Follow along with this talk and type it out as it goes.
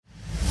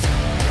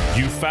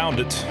You found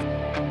it.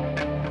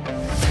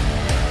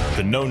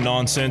 The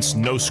no-nonsense,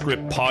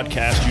 no-script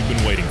podcast you've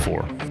been waiting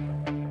for.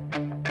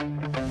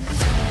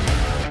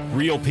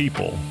 Real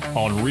people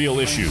on real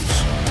issues.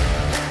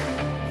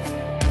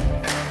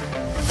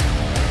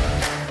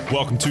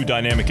 Welcome to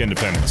Dynamic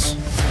Independence,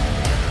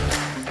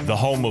 the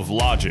home of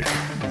logic,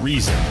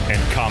 reason,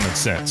 and common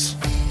sense.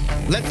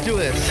 Let's do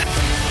this.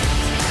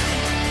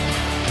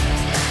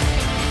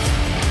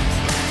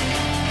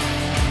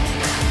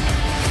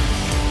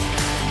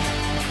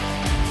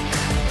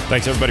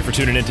 Thanks, everybody, for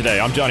tuning in today.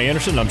 I'm Johnny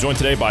Anderson, and I'm joined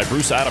today by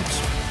Bruce Adams.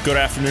 Good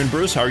afternoon,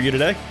 Bruce. How are you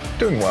today?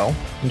 Doing well.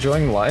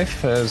 Enjoying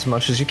life as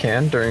much as you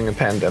can during a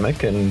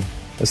pandemic and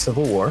a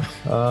civil war.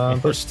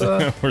 We're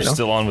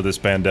still on with this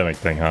pandemic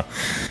thing, huh?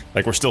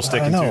 Like we're still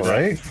sticking to that.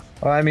 Right?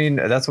 Well, I mean,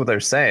 that's what they're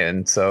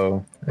saying,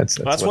 so that's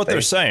what they're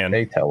saying.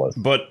 They tell us.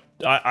 But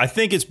I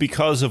think it's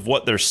because of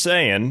what they're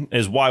saying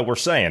is why we're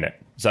saying it.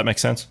 Does that make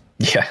sense?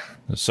 Yeah.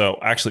 So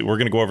actually, we're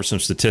going to go over some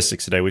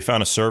statistics today. We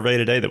found a survey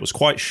today that was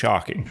quite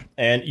shocking.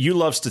 And you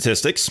love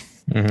statistics.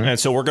 Mm-hmm. And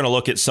so we're going to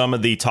look at some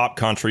of the top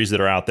countries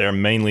that are out there,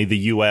 mainly the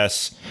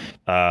U.S.,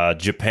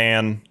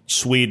 Japan,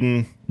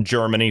 Sweden,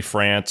 Germany,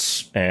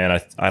 France,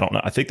 and I don't know.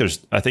 I think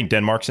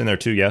Denmark's in there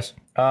too, yes?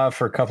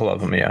 For a couple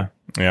of them, yeah.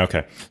 Yeah,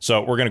 okay.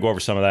 So we're going to go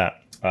over some of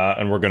that.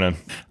 And we're going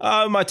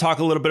to might talk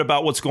a little bit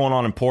about what's going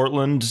on in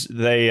Portland.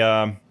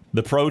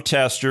 The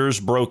protesters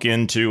broke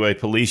into a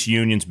police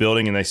union's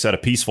building and they set a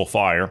peaceful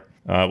fire.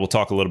 We'll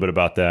talk a little bit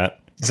about that.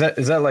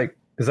 Is that like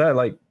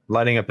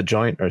lighting up a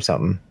joint or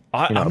something?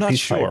 I'm not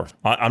sure.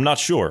 I'm not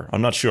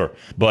sure.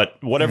 But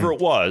whatever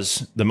it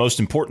was, the most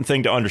important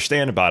thing to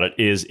understand about it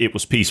is it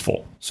was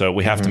peaceful. So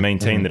we have to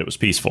maintain that it was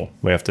peaceful.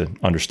 We have to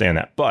understand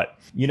that. But,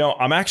 it's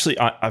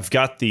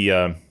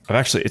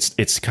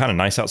kind of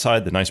nice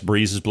outside. The nice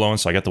breeze is blowing,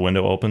 so I got the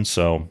window open.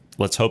 So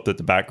let's hope that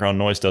the background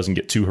noise doesn't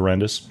get too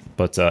horrendous.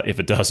 But if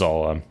it does,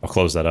 I'll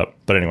close that up.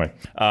 But anyway,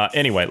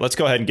 let's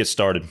go ahead and get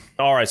started.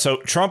 All right. So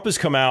Trump has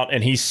come out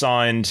and he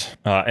signed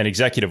an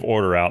executive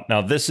order out.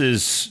 Now, this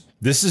is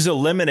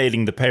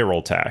eliminating the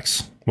payroll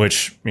tax,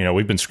 which,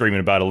 we've been screaming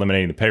about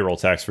eliminating the payroll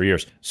tax for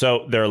years.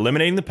 So they're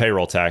eliminating the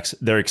payroll tax.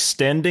 They're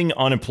extending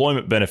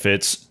unemployment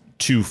benefits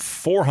to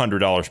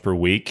 $400 per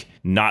week,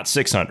 not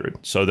 $600.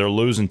 So they're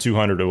losing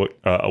 $200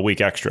 a week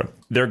extra.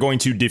 They're going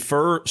to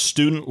defer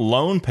student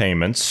loan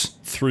payments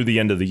through the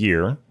end of the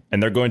year.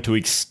 And they're going to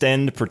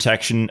extend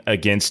protection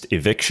against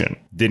eviction.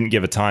 Didn't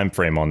give a time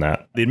frame on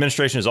that. The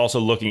administration is also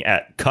looking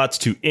at cuts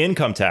to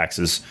income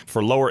taxes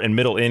for lower and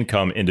middle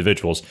income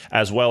individuals,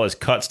 as well as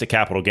cuts to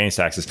capital gains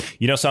taxes.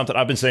 You know something?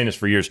 I've been saying this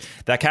for years.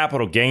 That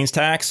capital gains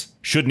tax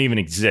shouldn't even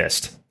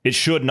exist. It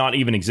should not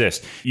even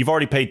exist. You've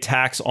already paid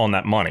tax on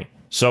that money.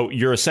 So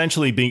you're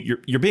essentially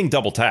being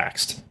double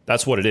taxed.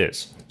 That's what it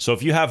is. So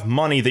if you have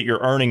money that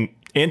you're earning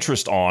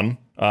interest on,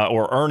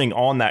 or earning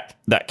on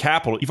that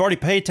capital, you've already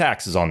paid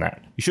taxes on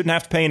that. You shouldn't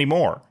have to pay any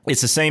more.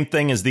 It's the same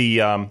thing as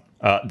the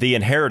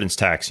inheritance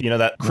tax. You know,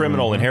 that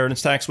criminal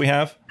inheritance tax we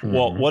have? Mm-hmm.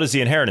 Well, what is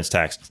the inheritance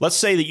tax? Let's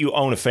say that you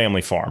own a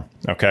family farm,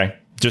 okay?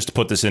 Just to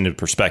put this into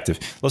perspective.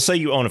 Let's say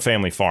you own a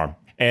family farm,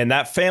 and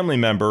that family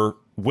member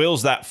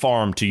wills that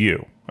farm to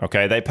you,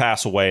 okay? They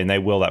pass away, and they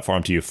will that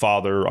farm to you.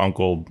 Father,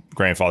 uncle,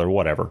 grandfather,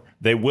 whatever.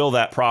 They will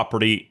that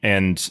property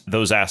and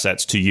those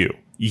assets to you.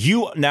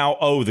 You now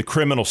owe the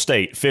criminal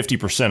state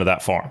 50% of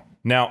that farm.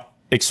 Now,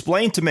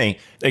 explain to me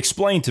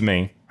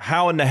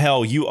how in the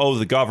hell you owe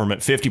the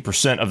government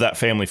 50% of that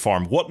family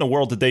farm. What in the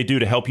world did they do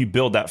to help you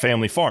build that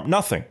family farm?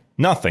 Nothing.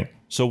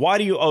 So why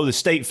do you owe the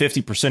state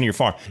 50% of your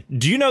farm?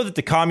 Do you know that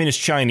the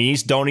communist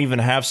Chinese don't even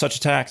have such a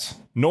tax?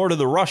 Nor do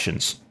the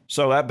Russians.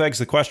 So that begs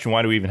the question,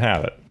 why do we even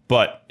have it?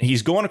 But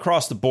he's going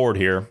across the board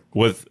here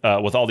with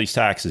all these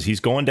taxes. He's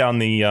going down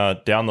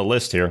the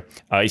list here.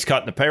 He's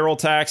cutting the payroll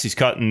tax. He's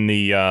cutting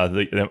the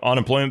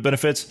unemployment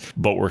benefits.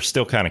 But we're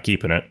still kind of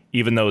keeping it,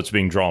 even though it's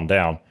being drawn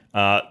down.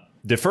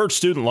 Deferred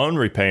student loan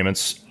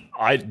repayments.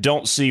 I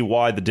don't see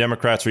why the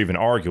Democrats are even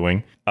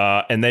arguing.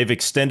 And they've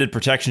extended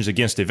protections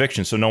against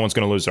eviction, so no one's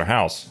going to lose their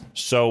house.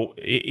 So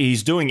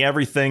he's doing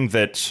everything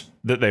that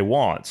they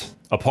want,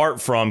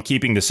 apart from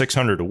keeping the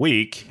 $600 a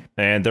week.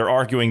 And they're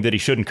arguing that he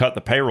shouldn't cut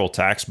the payroll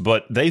tax,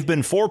 but they've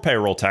been for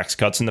payroll tax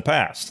cuts in the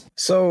past.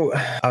 So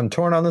I'm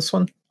torn on this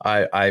one.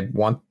 I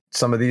want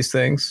some of these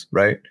things,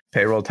 right?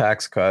 Payroll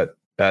tax cut,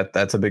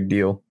 that's a big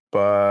deal,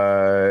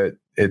 but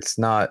it's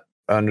not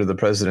under the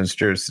president's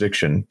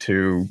jurisdiction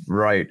to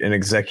write an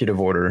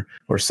executive order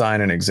or sign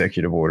an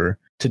executive order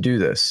to do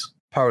this.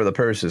 Power of the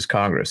purse is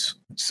Congress.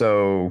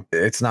 So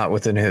it's not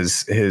within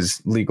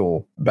his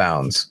legal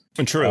bounds.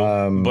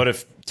 True. But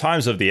if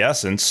time's of the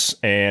essence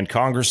and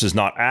Congress is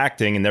not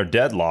acting and they're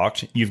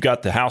deadlocked, you've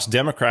got the House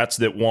Democrats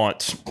that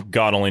want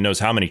God only knows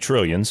how many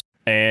trillions.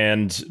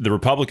 And the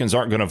Republicans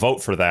aren't going to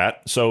vote for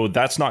that. So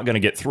that's not going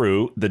to get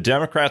through. The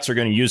Democrats are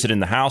going to use it in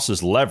the House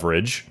as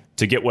leverage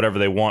to get whatever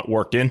they want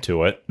worked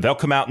into it. They'll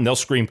come out and they'll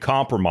scream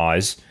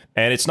compromise.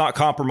 And it's not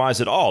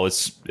compromise at all.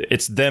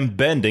 It's them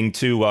bending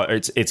to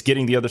it's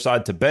getting the other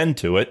side to bend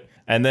to it.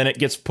 And then it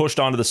gets pushed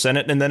onto the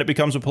Senate and then it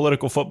becomes a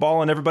political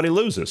football and everybody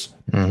loses.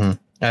 Mm-hmm.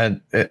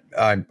 And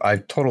I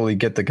totally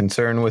get the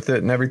concern with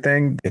it and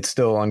everything. It's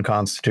still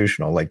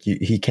unconstitutional. Like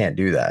he can't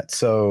do that.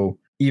 So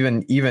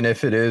even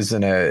if it is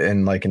in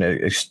an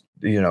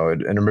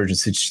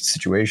emergency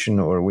situation,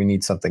 or we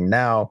need something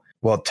now,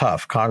 well,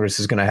 tough. Congress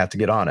is going to have to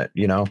get on it.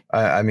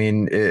 I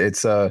mean,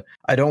 it's I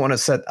don't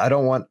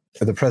want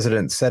the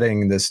president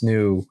setting this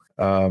new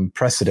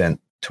precedent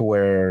to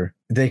where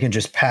they can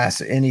just pass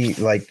any,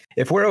 like,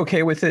 if we're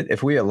okay with it,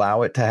 if we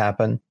allow it to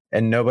happen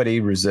and nobody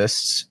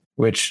resists,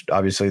 which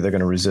obviously they're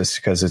going to resist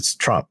because it's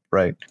Trump,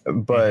 right?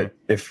 But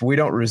if we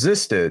don't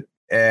resist it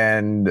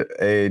and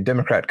a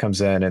Democrat comes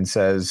in and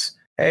says,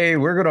 hey,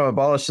 we're going to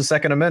abolish the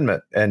Second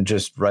Amendment, and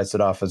just writes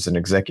it off as an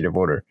executive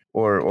order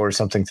or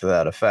something to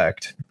that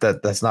effect,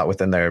 that's not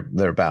within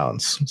their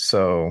bounds.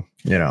 So,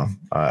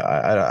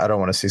 I don't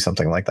want to see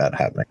something like that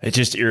happening. It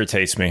just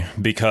irritates me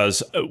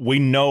because we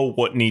know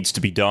what needs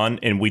to be done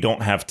and we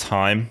don't have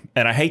time.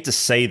 And I hate to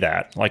say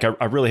that. Like,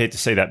 I really hate to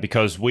say that,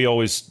 because we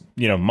always,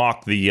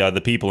 mock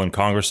the people in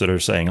Congress that are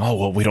saying, oh,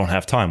 well, we don't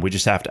have time. We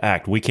just have to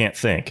act. We can't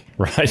think.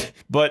 Right.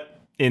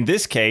 But in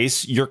this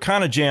case, you're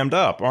kind of jammed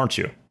up, aren't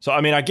you? So, I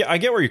mean, I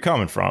get where you're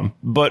coming from,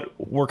 but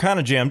we're kind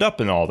of jammed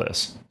up in all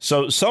this.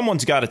 So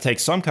someone's got to take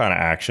some kind of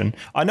action.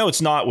 I know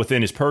it's not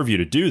within his purview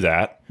to do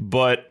that,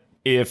 but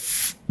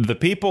if the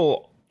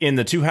people in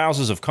the two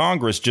houses of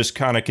Congress just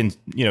kind of can,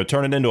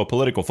 turn it into a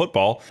political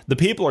football, the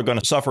people are going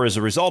to suffer as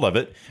a result of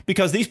it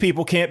because these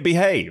people can't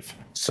behave.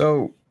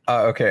 So,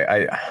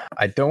 okay,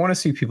 I don't want to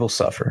see people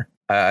suffer.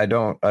 I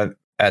don't.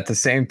 At the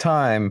same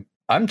time,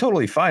 I'm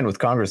totally fine with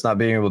Congress not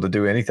being able to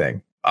do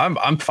anything.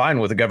 I'm fine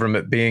with the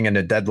government being in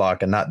a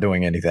deadlock and not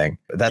doing anything.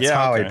 That's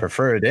how I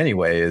prefer it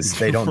anyway, is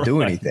they don't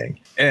do anything.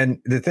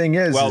 And the thing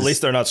is, well, at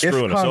least they're not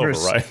screwing us over,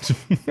 right?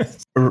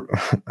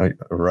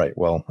 Right.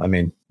 Well, I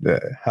mean,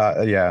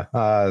 you're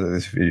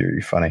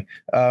funny.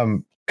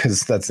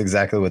 Because that's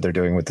exactly what they're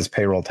doing with this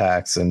payroll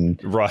tax or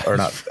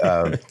not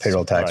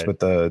payroll tax,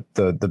 but the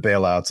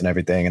bailouts and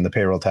everything, and the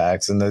payroll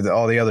tax and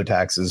all the other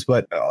taxes.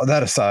 But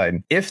that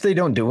aside, if they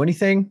don't do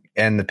anything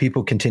and the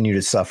people continue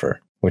to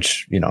suffer,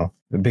 which,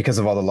 because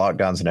of all the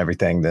lockdowns and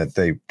everything, that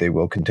they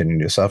will continue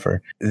to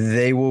suffer,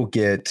 they will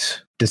get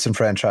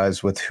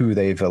disenfranchised with who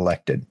they've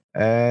elected,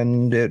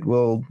 and it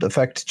will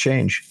affect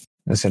change,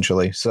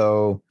 essentially.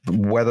 So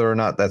whether or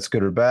not that's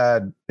good or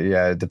bad,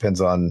 it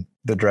depends on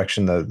the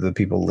direction the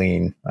people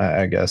lean,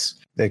 I guess.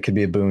 It could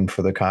be a boon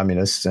for the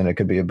communists, and it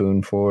could be a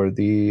boon for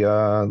the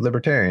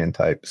libertarian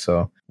type.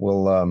 So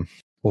we'll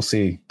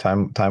see.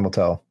 Time will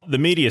tell. The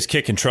media is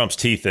kicking Trump's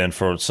teeth in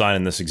for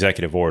signing this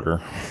executive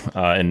order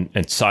and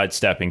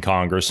sidestepping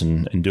Congress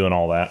and doing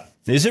all that.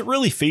 Is it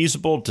really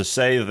feasible to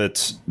say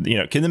that,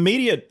 can the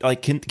media,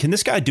 like, can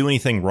this guy do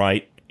anything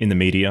right in the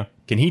media?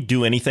 Can he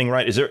do anything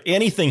right? Is there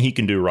anything he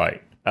can do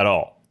right at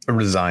all?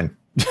 Resign.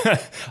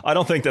 I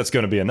don't think that's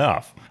going to be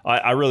enough.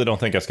 I really don't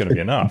think that's going to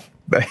be enough.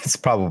 It's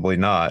probably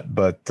not,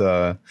 but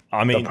I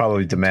mean, they'll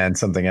probably demand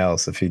something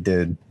else if he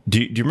did.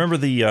 Do you remember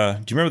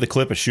the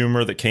clip of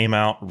Schumer that came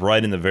out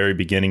right in the very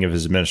beginning of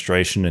his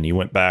administration, and he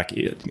went back?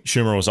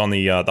 Schumer was on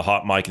the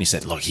hot mic, and he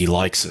said, "Look, he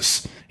likes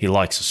us. He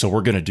likes us. So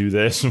we're going to do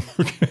this."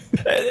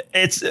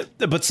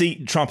 But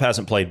see, Trump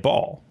hasn't played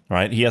ball,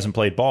 right? He hasn't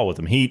played ball with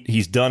them.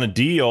 He's done a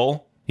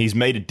deal. He's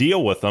made a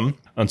deal with them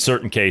on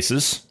certain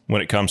cases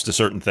when it comes to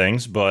certain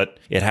things, but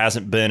it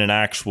hasn't been an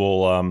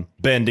actual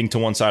bending to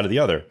one side or the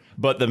other.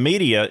 But the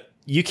media,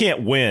 you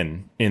can't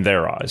win in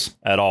their eyes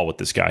at all with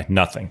this guy.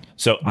 Nothing.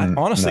 So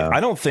honestly, I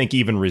don't think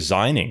even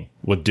resigning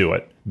would do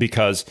it,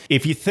 because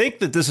if you think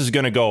that this is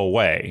going to go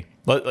away,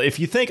 if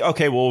you think,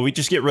 okay, well, we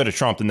just get rid of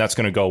Trump and that's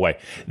going to go away,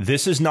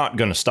 this is not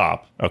going to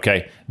stop.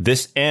 Okay,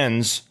 this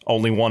ends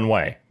only one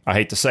way. I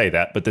hate to say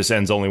that, but this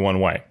ends only one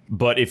way.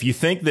 But if you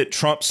think that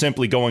Trump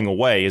simply going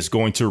away is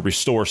going to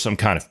restore some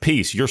kind of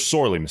peace, you're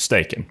sorely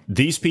mistaken.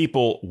 These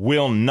people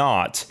will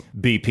not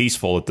be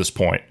peaceful at this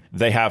point.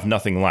 They have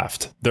nothing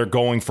left. They're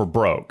going for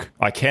broke.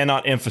 I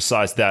cannot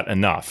emphasize that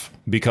enough,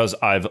 because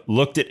I've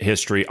looked at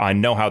history. I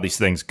know how these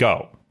things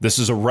go. This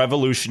is a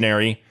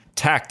revolutionary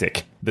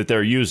tactic that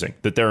they're using,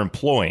 that they're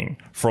employing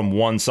from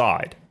one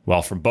side.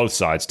 Well, from both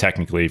sides,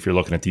 technically, if you're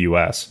looking at the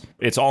U.S.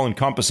 It's all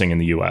encompassing in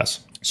the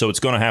U.S., so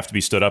it's going to have to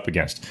be stood up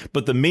against.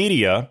 But the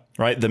media,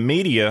 right? The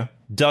media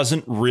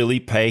doesn't really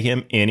pay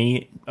him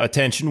any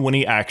attention when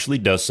he actually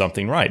does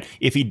something right.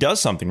 If he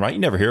does something right, you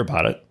never hear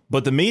about it.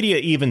 But the media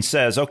even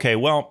says, okay,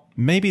 well,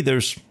 maybe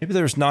there's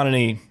not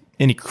any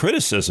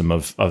criticism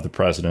of the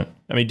president.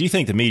 I mean, do you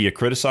think the media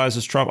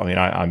criticizes Trump?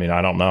 I mean,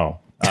 I don't know.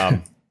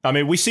 I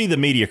mean, we see the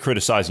media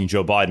criticizing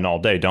Joe Biden all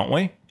day, don't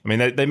we? I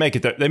mean, they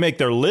make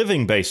their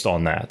living based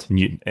on that.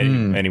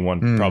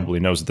 Anyone probably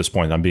knows at this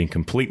point I'm being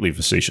completely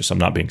facetious. I'm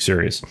not being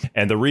serious.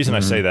 And the reason I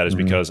say that is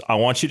because I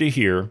want you to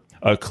hear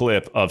a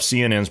clip of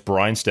CNN's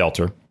Brian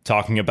Stelter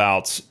talking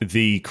about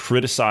the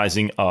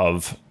criticizing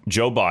of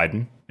Joe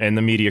Biden and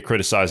the media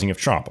criticizing of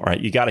Trump. All right,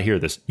 you got to hear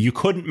this. You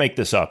couldn't make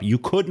this up. You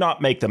could not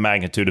make the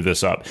magnitude of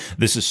this up.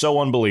 This is so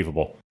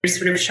unbelievable.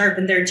 sort of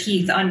sharpened their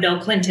teeth on Bill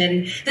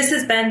Clinton. This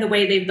has been the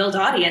way they've built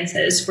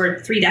audiences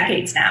for 3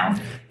 decades now.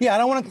 Yeah, I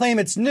don't want to claim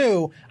it's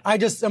new. I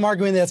just am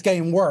arguing that it's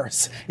getting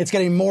worse. It's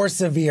getting more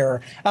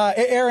severe.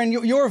 Aaron,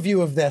 your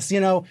view of this,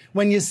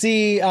 when you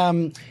see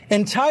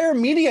entire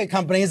media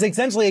companies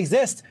essentially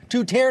exist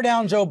to tear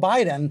down Joe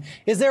Biden,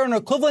 is there an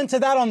equivalent to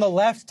that on the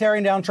left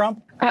tearing down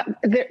Trump?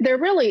 There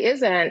really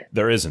isn't.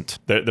 There isn't.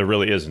 There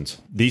really isn't.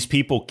 These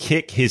people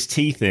kick his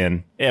teeth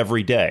in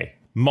every day,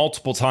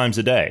 multiple times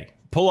a day.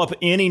 Pull up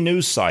any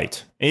news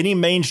site, any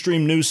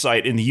mainstream news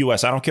site in the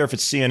U.S. I don't care if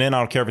it's CNN, I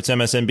don't care if it's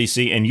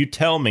MSNBC, and you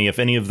tell me if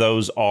any of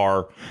those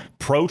are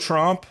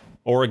pro-Trump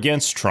or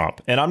against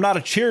Trump. And I'm not a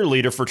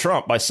cheerleader for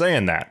Trump by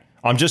saying that.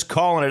 I'm just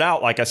calling it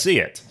out like I see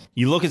it.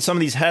 You look at some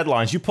of these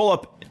headlines, you pull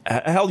up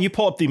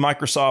the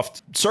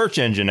Microsoft search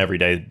engine every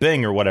day,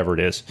 Bing or whatever it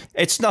is.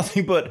 It's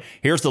nothing but,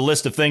 here's the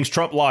list of things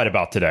Trump lied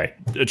about today.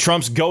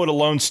 Trump's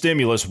go-it-alone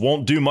stimulus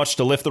won't do much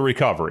to lift the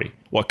recovery.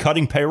 What,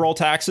 cutting payroll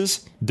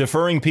taxes?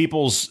 Deferring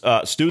people's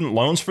student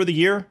loans for the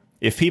year?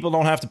 If people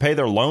don't have to pay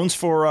their loans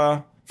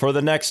for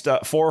the next 4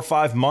 or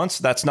 5 months,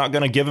 that's not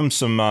going to give them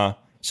some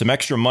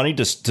extra money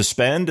to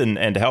spend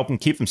and to help them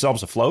keep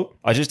themselves afloat.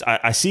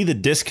 I see the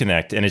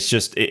disconnect, and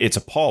it's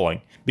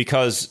appalling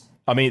because,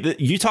 I mean,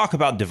 you talk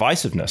about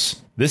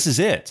divisiveness. This is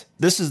it.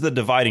 This is the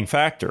dividing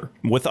factor.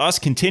 With us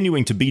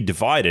continuing to be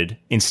divided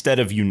instead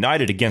of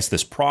united against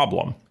this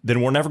problem,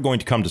 then we're never going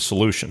to come to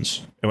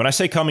solutions. And when I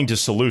say coming to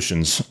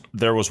solutions,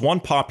 there was one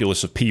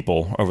populace of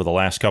people over the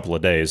last couple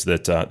of days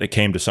that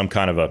came to some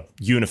kind of a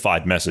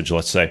unified message,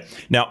 let's say.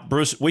 Now,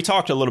 Bruce, we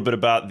talked a little bit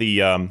about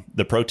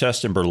the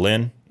protest in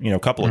Berlin. A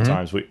couple of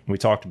times we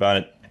talked about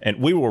it. And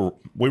we were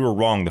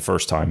wrong the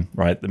first time,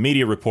 right? The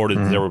media reported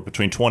that there were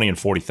between 20 and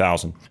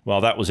 40,000.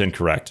 Well, that was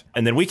incorrect.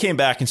 And then we came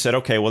back and said,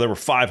 okay, well, there were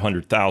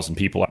 500,000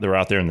 people that were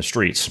out there in the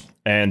streets.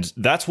 And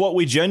that's what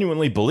we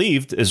genuinely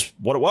believed is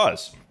what it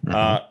was.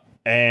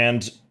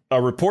 And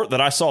a report that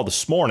I saw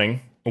this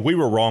morning, we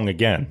were wrong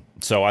again.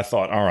 So I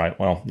thought, all right,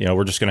 well,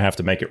 we're just going to have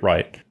to make it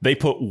right. They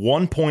put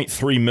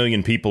 1.3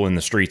 million people in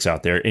the streets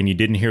out there, and you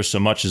didn't hear so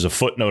much as a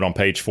footnote on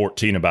page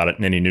 14 about it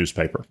in any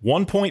newspaper.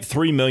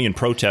 1.3 million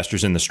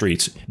protesters in the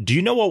streets. Do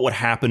you know what would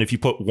happen if you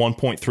put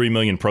 1.3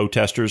 million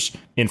protesters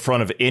in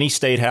front of any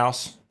state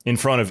house, in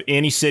front of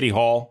any city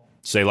hall,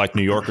 say like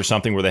New York or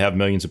something where they have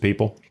millions of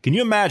people? Can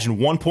you imagine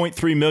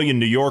 1.3 million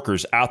New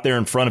Yorkers out there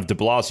in front of de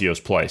Blasio's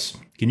place?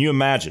 Can you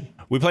imagine?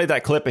 We played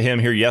that clip of him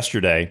here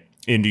yesterday.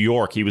 In New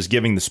York, he was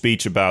giving the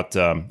speech about,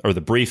 or the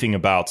briefing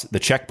about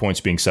the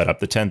checkpoints being set up,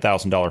 the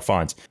 $10,000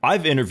 fines.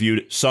 I've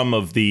interviewed some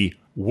of the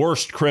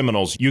worst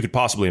criminals you could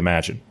possibly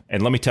imagine.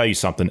 And let me tell you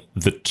something,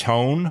 the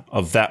tone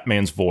of that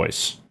man's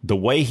voice, the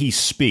way he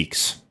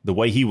speaks, the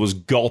way he was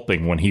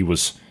gulping when he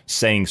was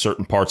saying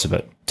certain parts of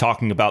it,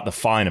 talking about the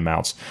fine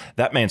amounts,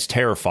 that man's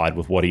terrified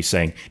with what he's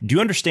saying. Do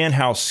you understand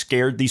how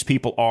scared these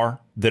people are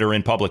that are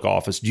in public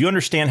office? Do you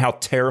understand how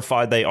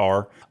terrified they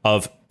are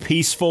of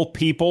peaceful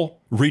people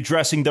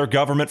redressing their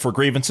government for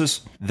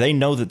grievances? They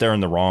know that they're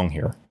in the wrong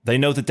here. They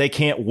know that they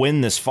can't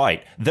win this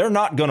fight. They're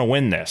not going to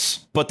win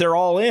this, but they're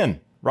all in,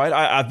 right?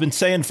 I've been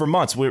saying for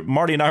months,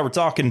 Marty and I were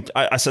talking,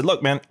 I said,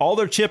 look, man, all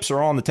their chips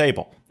are on the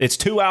table. It's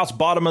 2 outs,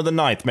 bottom of the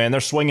ninth, man.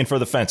 They're swinging for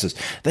the fences.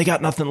 They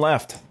got nothing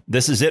left.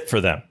 This is it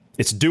for them.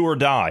 It's do or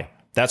die.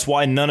 That's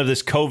why none of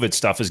this COVID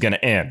stuff is going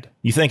to end.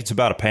 You think it's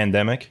about a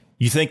pandemic?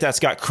 You think that's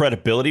got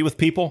credibility with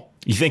people?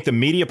 You think the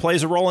media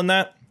plays a role in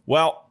that?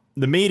 Well,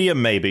 the media,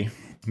 maybe.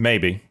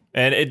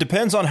 And it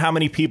depends on how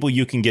many people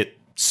you can get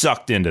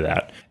sucked into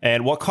that.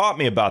 And what caught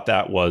me about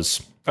that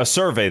was a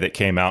survey that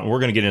came out, and we're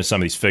going to get into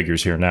some of these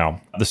figures here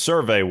now. The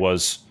survey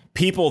was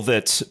people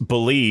that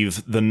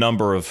believe the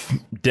number of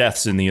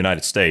deaths in the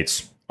United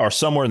States are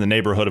somewhere in the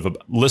neighborhood of,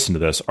 listen to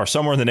this, are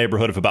somewhere in the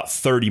neighborhood of about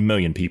 30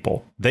 million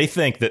people. They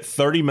think that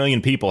 30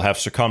 million people have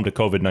succumbed to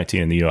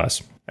COVID-19 in the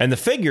U.S. And the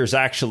figure is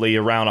actually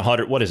around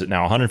 100, what is it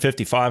now,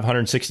 155,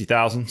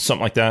 160,000,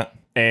 something like that.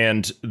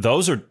 And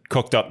those are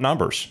cooked up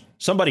numbers.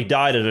 Somebody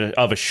died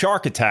of a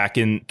shark attack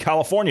in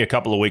California a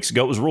couple of weeks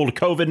ago. It was ruled a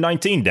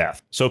COVID-19 death.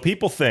 So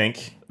people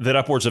think that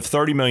upwards of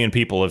 30 million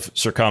people have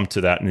succumbed to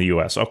that in the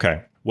U.S.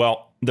 Okay,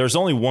 well, there's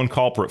only one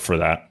culprit for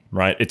that,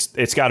 right?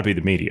 It's got to be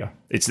the media.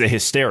 It's the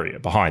hysteria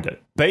behind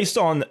it. Based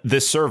on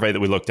this survey that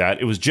we looked at,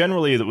 it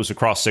was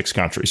across 6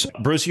 countries.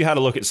 Bruce, you had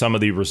to look at some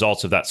of the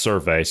results of that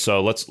survey.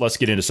 So let's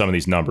get into some of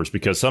these numbers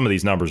because some of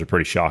these numbers are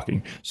pretty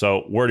shocking.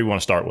 So where do you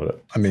want to start with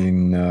it? I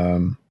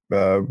mean,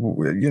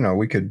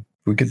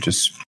 we could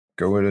just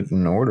go at it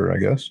in order, I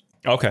guess.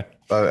 Okay.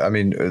 I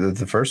mean,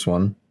 the first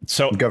one.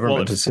 So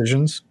government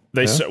decisions.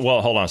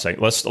 Well, hold on a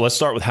second. Let's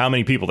start with how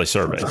many people they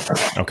surveyed.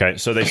 Okay,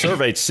 so they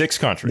surveyed 6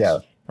 countries. Yeah.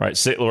 Right.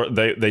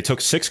 They took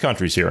 6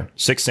 countries here,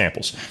 6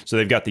 samples. So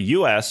they've got the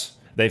U.S.,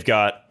 they've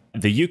got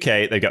the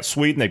UK, they've got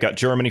Sweden, they've got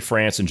Germany,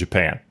 France, and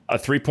Japan. A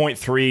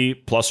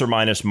 3.3 plus or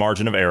minus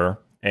margin of error,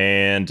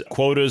 and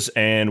quotas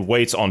and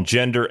weights on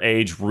gender,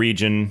 age,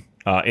 region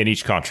in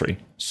each country.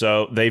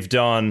 So they've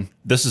done.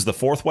 This is the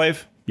 4th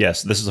wave.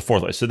 Yes, this is the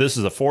 4th wave. So this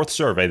is the 4th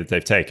survey that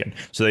they've taken.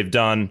 So they've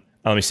done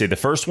Let me see. The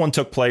first one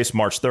took place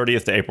March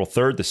 30th to April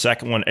 3rd. The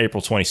second one,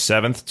 April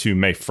 27th to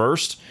May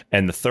 1st.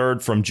 And the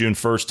third from June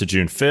 1st to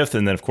June 5th.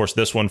 And then, of course,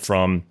 this one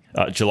from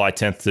July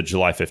 10th to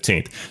July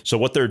 15th. So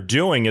what they're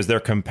doing is they're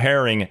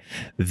comparing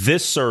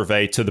this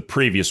survey to the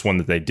previous one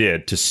that they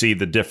did to see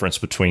the difference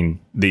between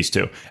these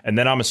two. And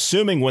then I'm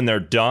assuming when they're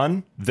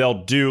done,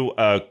 they'll do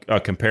a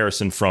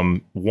comparison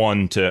from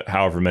one to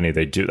however many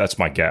they do. That's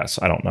my guess.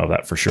 I don't know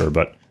that for sure,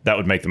 but that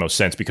would make the most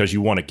sense because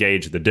you want to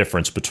gauge the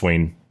difference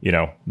between,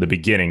 the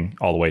beginning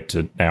all the way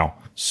to now.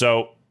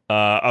 So,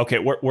 okay,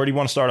 where do you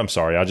want to start? I'm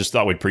sorry. I just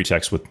thought we'd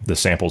pretext with the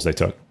samples they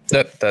took.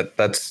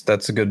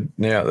 That's a good,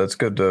 that's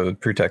good to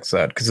pretext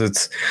that, because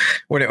it's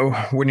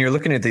when you're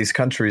looking at these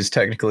countries,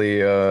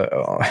 technically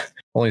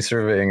only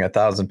surveying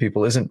 1,000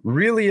 people isn't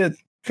really a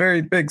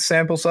very big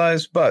sample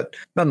size, but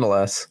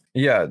nonetheless,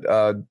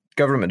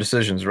 government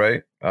decisions,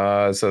 right?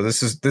 So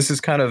this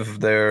is kind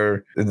of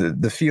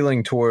the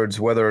feeling towards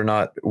whether or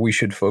not we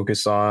should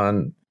focus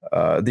on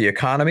the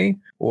economy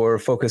or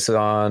focus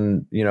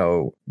on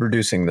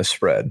reducing the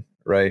spread,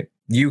 right?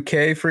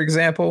 UK, for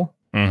example,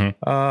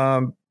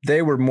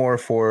 they were more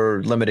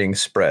for limiting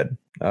spread.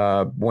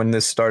 When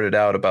this started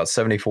out, about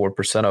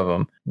 74% of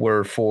them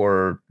were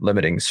for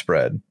limiting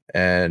spread,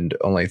 and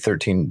only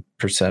 13%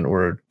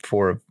 were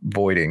for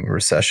avoiding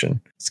recession.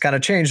 It's kind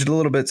of changed a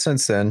little bit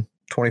since then.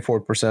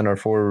 24% are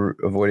for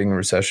avoiding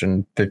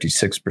recession,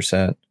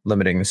 56%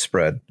 limiting the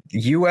spread.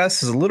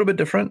 US is a little bit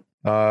different.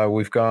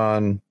 We've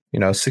gone,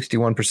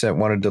 61%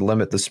 wanted to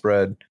limit the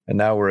spread, and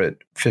now we're at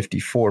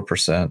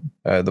 54%,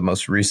 the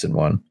most recent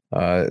one.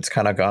 It's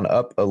kind of gone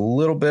up a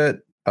little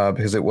bit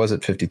because it was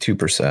at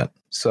 52%.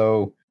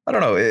 So I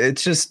don't know.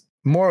 It's just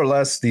more or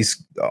less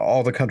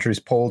all the countries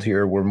polled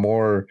here were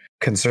more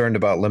concerned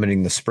about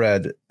limiting the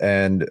spread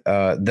and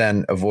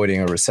than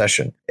avoiding a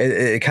recession.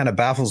 It kind of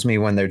baffles me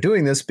when they're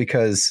doing this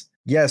because,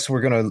 yes,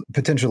 we're going to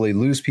potentially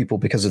lose people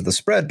because of the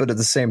spread. But at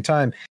the same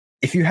time,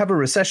 if you have a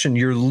recession,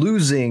 you're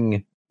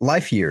losing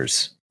life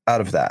years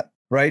out of that.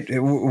 Right.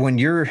 When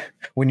you're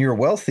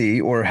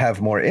wealthy or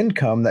have more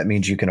income, that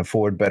means you can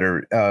afford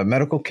better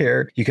medical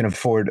care. You can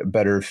afford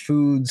better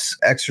foods,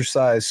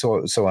 exercise,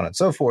 so on and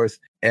so forth.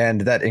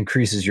 And that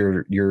increases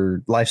your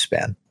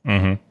lifespan.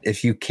 Mm-hmm.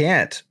 If you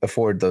can't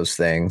afford those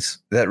things,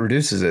 that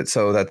reduces it.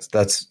 So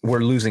that's we're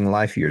losing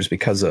life years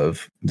because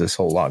of this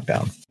whole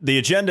lockdown. The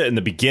agenda in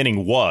the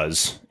beginning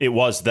was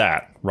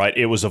that, right?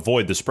 It was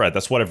avoid the spread.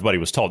 That's what everybody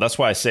was told. That's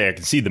why I say I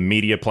can see the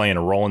media playing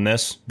a role in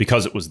this,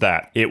 because it was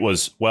that. It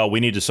was, well,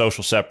 we need to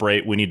social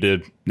separate. We need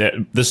to,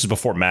 this is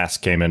before masks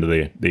came into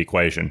the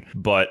equation.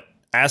 But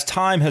as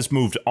time has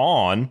moved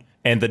on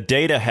and the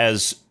data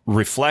has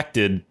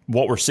reflected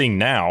what we're seeing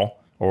now,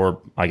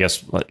 or I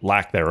guess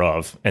lack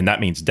thereof, and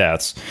that means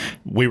deaths.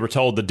 We were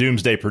told the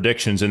doomsday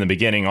predictions in the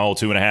beginning,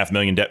 2.5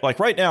 million dead. Like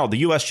right now, the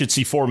U.S. should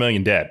see 4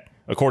 million dead,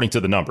 according to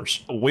the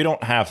numbers. We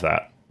don't have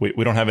that.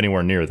 We don't have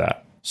anywhere near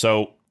that.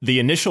 So the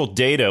initial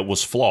data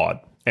was flawed,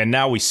 and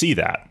now we see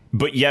that.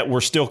 But yet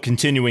we're still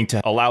continuing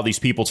to allow these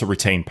people to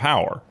retain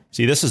power.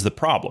 See, this is the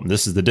problem.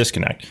 This is the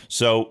disconnect.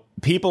 So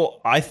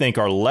people, I think,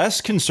 are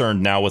less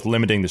concerned now with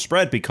limiting the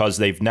spread because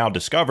they've now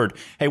discovered,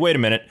 hey, wait a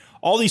minute,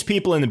 all these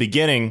people in the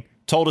beginning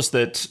told us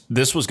that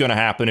this was going to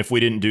happen if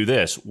we didn't do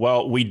this.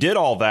 Well, we did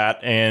all that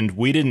and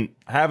we didn't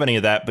have any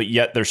of that, but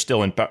yet they're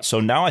still in. So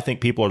now I think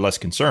people are less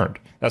concerned.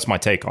 That's my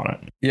take on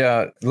it.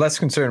 Yeah, less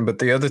concerned. But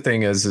the other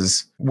thing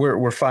is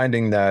we're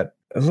finding that,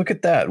 look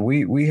at that.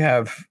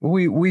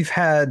 We've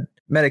had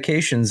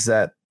medications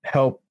that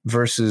help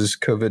versus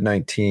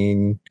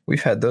COVID-19.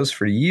 We've had those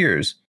for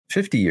years,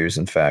 50 years,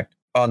 in fact.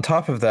 On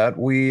top of that,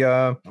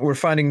 we're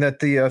finding that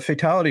the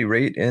fatality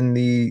rate in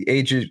the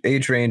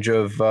age range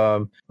of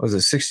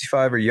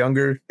 65 or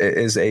younger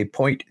is a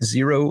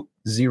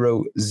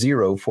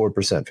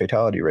 0.0004%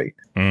 fatality rate.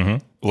 Mm-hmm.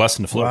 Less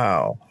than the flu.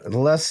 Wow,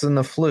 less than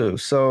the flu.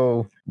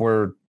 So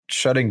we're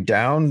shutting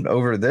down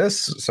over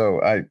this.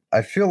 So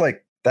I feel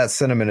like that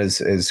sentiment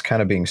is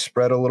kind of being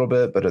spread a little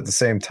bit, but at the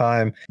same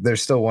time, they're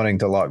still wanting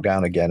to lock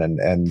down again.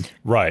 And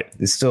right.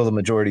 It's still the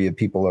majority of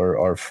people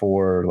are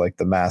for like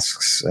the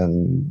masks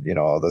and,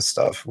 all this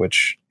stuff,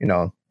 which,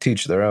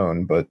 teach their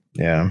own. But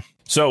yeah.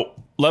 So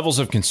levels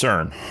of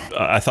concern.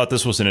 I thought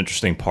this was an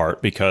interesting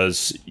part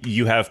because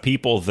you have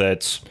people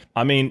that,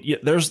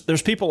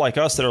 there's people like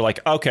us that are like,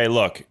 okay,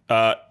 look,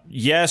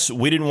 yes,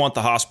 we didn't want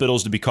the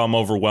hospitals to become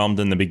overwhelmed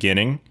in the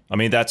beginning.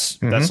 That's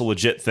a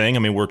legit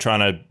thing. We're trying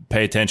to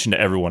pay attention to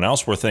everyone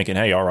else. We're thinking,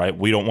 hey, all right,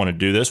 we don't want to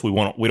do this. We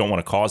don't want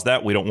to cause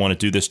that. We don't want to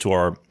do this to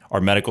our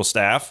medical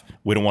staff.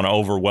 We don't want to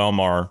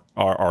overwhelm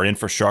our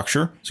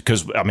infrastructure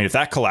because, if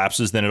that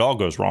collapses, then it all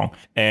goes wrong.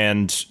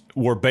 And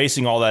we're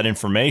basing all that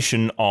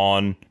information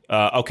on,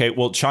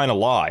 China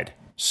lied.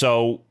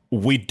 So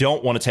we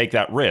don't want to take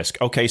that risk.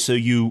 Okay, so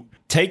you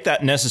take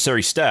that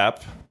necessary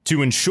step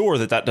to ensure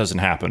that doesn't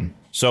happen.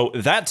 So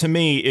that to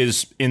me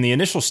is in the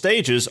initial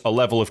stages, a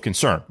level of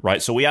concern,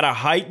 right? So we had a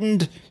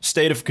heightened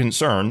state of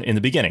concern in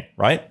the beginning,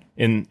 right?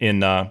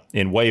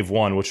 in wave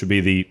one, which would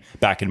be the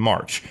back in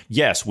March.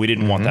 Yes, we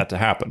didn't want that to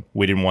happen.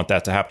 We didn't want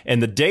that to happen.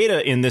 And the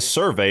data in this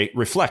survey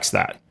reflects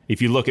that.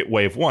 If you look at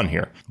wave one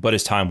here, but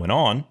as time went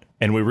on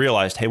and we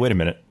realized, hey, wait a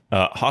minute.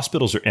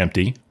 Hospitals are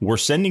empty. We're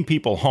sending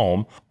people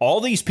home.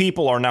 All these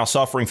people are now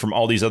suffering from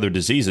all these other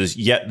diseases,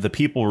 yet the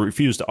people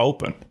refuse to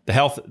open.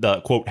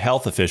 The quote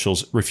health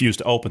officials refuse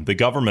to open. The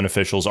government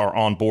officials are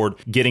on board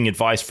getting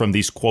advice from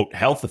these quote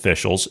health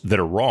officials that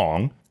are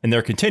wrong, and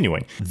they're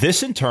continuing.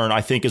 This in turn,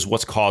 I think, is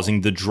what's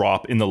causing the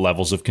drop in the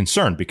levels of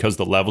concern, because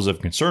the levels of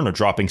concern are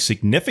dropping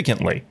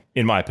significantly,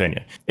 in my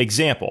opinion.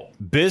 Example,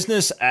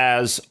 business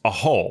as a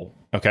whole,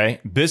 okay?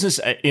 Business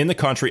in the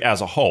country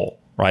as a whole.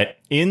 Right?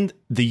 In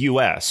the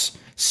US,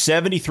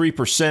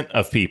 73%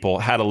 of people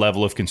had a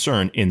level of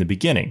concern in the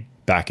beginning,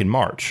 back in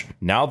March.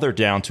 Now they're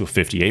down to a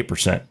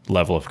 58%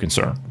 level of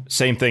concern.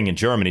 Same thing in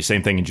Germany,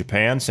 same thing in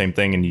Japan, same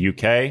thing in the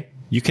UK.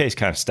 UK is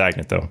kind of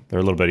stagnant, though. They're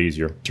a little bit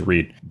easier to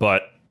read.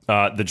 But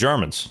the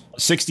Germans,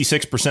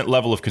 66%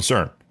 level of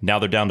concern. Now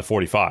they're down to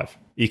 45.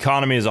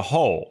 Economy as a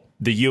whole,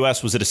 the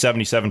U.S. was at a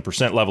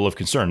 77% level of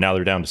concern. Now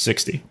they're down to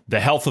 60.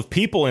 The health of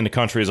people in the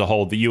country as a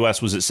whole, the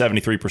U.S. was at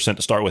 73%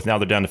 to start with. Now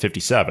they're down to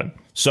 57.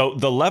 So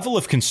the level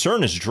of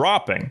concern is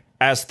dropping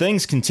as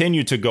things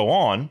continue to go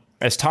on,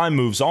 as time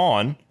moves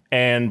on.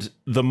 And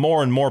the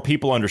more and more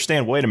people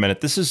understand, wait a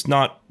minute, this is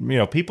not,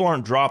 people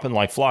aren't dropping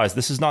like flies.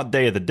 This is not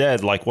Day of the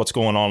Dead like what's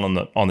going on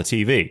the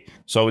TV.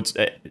 So it's,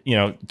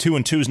 2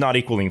 and 2 is not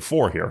equaling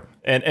 4 here.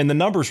 And the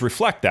numbers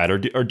reflect that.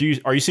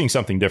 Are you seeing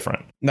something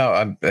different?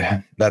 No,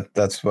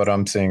 that's what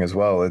I'm seeing as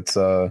well. It's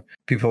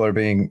people are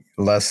being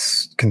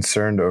less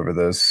concerned over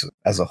this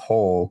as a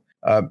whole.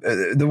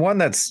 The one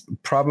that's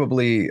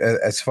probably,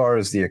 as far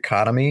as the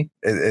economy,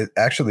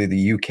 actually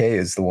the UK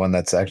is the one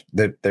that's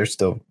actually, they're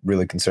still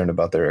really concerned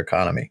about their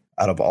economy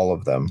out of all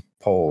of them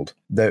polled.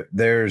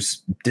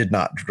 Theirs did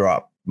not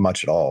drop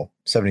much at all,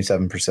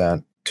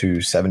 77% to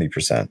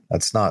 70%.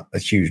 That's not a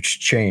huge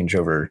change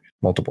over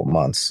multiple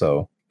months.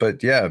 So,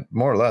 but yeah,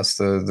 more or less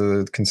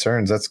the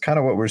concerns, that's kind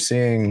of what we're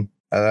seeing.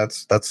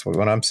 That's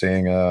what I'm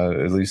seeing,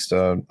 at least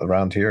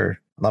around here.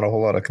 Not a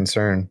whole lot of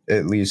concern,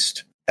 at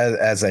least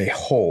as a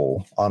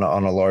whole on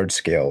a large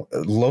scale.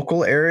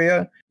 Local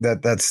area,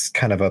 that's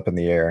kind of up in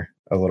the air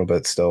a little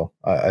bit still.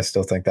 I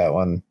still think that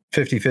one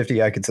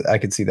 50-50, I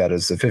could see that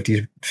as a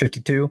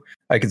 50-52.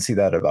 I could see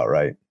that about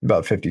right,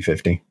 about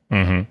 50-50.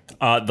 Mm-hmm.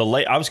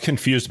 I was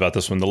confused about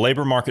this one. The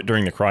labor market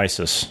during the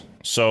crisis.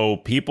 So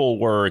people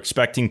were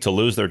expecting to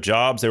lose their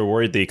jobs. They were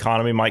worried the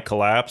economy might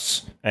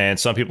collapse, and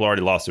some people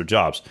already lost their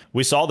jobs.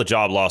 We saw the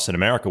job loss in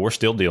America. We're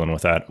still dealing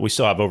with that. We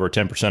still have over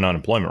 10%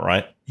 unemployment,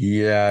 right?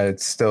 Yeah,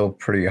 it's still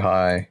pretty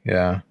high.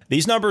 Yeah.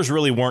 These numbers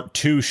really weren't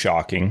too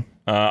shocking.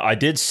 I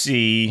did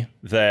see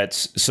that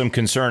some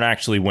concern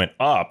actually went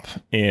up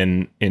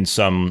in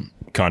some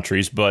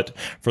countries, but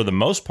for the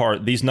most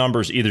part, these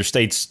numbers either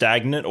stayed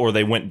stagnant or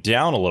they went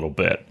down a little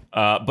bit.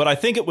 But I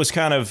think it was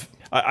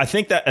I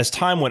think that as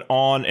time went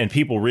on and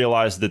people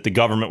realized that the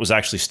government was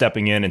actually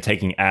stepping in and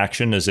taking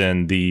action, as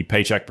in the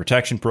Paycheck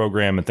Protection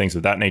Program and things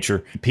of that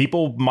nature,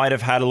 people might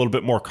have had a little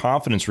bit more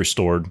confidence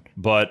restored.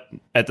 But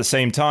at the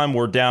same time,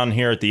 we're down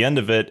here at the end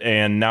of it,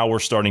 and now we're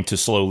starting to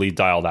slowly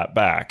dial that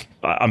back.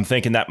 I'm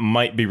thinking that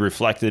might be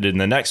reflected in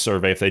the next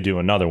survey if they do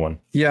another one.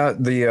 Yeah,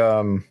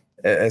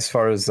 as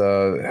far as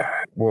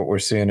what we're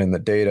seeing in the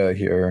data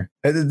here,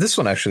 this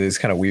one actually is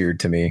kind of weird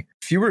to me.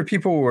 Fewer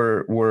people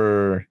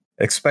were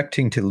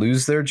expecting to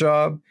lose their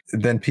job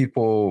than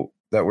people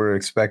that were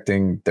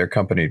expecting their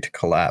company to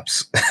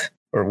collapse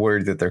or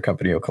worried that their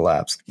company will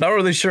collapse. Not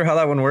really sure how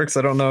that one works.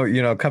 I don't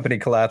know, company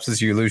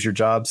collapses, you lose your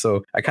job.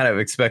 So I kind of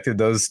expected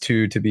those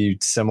two to be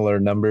similar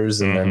numbers,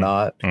 and they're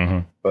not. Mm-hmm.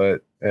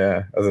 But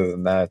yeah, other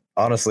than that,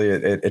 honestly,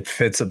 it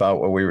fits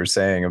about what we were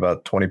saying,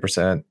 about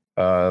 20%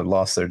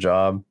 lost their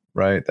job.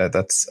 Right.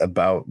 That's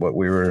about what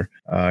we were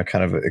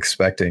kind of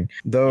expecting,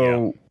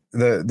 though.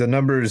 Yeah. The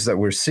numbers that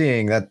we're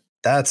seeing,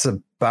 that's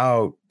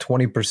about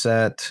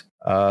 20%.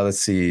 Let's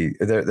see,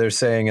 they're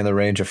saying in the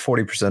range of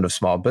 40% of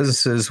small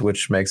businesses,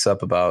 which makes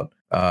up about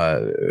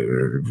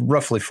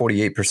roughly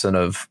 48%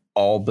 of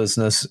all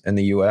business in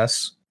the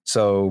U.S.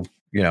 So,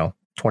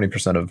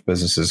 20% of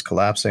businesses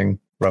collapsing,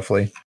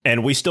 roughly.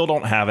 And we still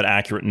don't have an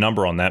accurate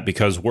number on that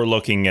because we're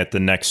looking at the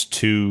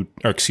next the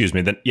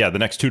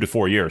next 2 to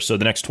 4 years. So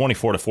the next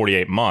 24 to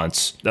 48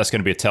 months, that's going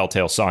to be a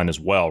telltale sign as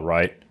well,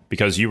 right?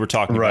 Because you were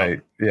talking about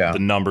the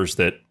numbers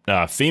that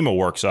FEMA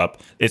works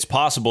up. It's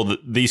possible that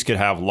these could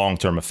have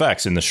long-term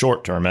effects in the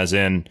short term, as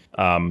in,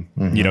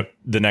 the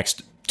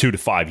next 2 to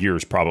 5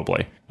 years,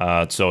 probably.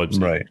 So it's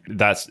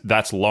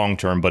that's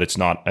long-term, but it's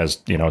not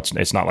as,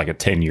 it's not like a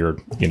 10-year,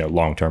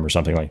 long-term or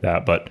something like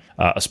that. But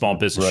a small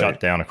business shut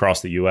down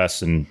across the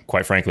U.S. and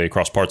quite frankly,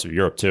 across parts of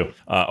Europe too,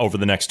 over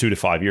the next 2 to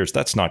 5 years.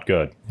 That's not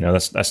good.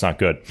 That's not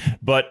good.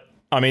 But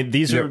I mean,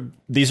 these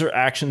are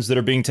actions that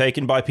are being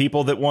taken by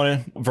people that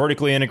want to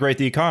vertically integrate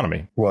the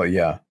economy. Well,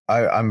 yeah,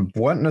 I'm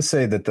wanting to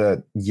say that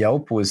the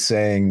Yelp was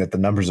saying that the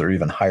numbers are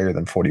even higher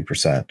than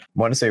 40%. I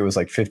want to say it was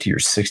like 50 or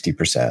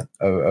 60%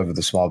 of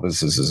the small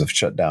businesses have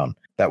shut down.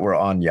 that were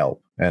on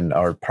Yelp and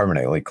are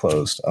permanently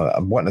closed.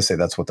 I'm wanting to say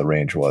that's what the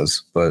range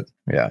was, but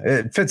yeah,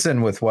 it fits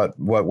in with what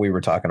we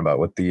were talking about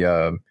with the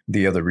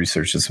other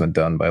research that's been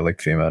done by like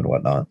FEMA and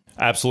whatnot.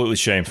 Absolutely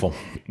shameful.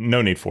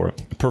 No need for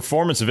it.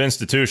 Performance of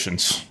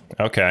institutions.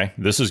 Okay,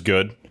 this is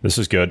good. This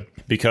is good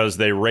because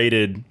they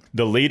rated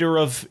the leader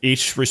of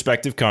each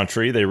respective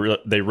country. They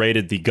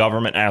rated the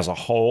government as a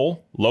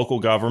whole, local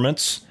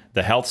governments,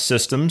 the health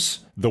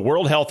systems, the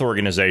World Health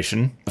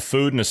Organization,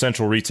 food and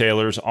essential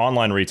retailers,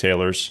 online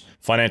retailers,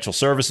 financial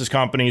services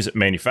companies,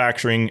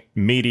 manufacturing,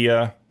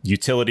 media,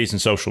 utilities,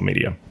 and social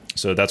media.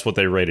 So that's what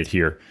they rated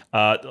here.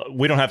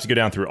 We don't have to go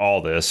down through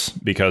all this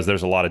because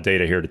there's a lot of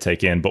data here to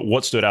take in. But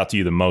what stood out to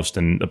you the most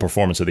in the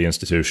performance of the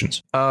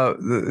institutions?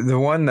 The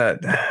one that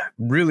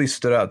really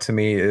stood out to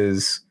me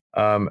is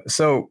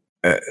the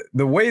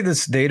way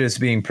this data is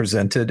being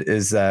presented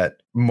is that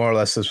more or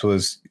less this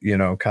was,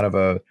 kind of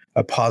a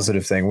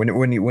positive thing.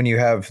 When you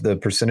have the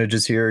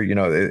percentages here,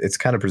 it's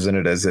kind of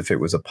presented as if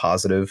it was a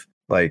positive.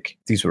 Like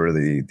these were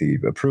the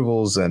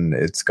approvals, and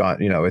it's gone,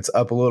 it's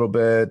up a little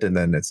bit and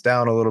then it's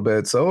down a little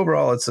bit. So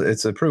overall,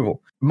 it's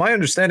approval. My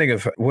understanding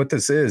of what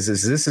this is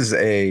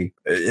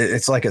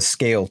it's like a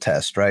scale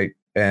test, right?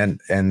 And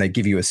they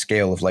give you a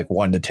scale of like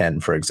 1 to 10,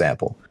 for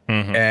example,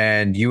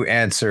 and you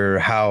answer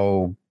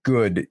how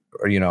good,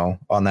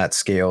 on that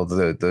scale,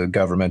 the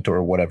government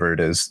or whatever it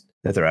is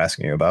that they're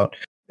asking you about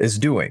is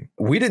doing.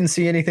 We didn't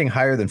see anything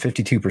higher than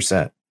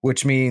 52%,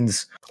 which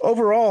means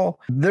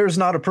overall, there's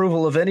not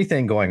approval of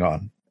anything going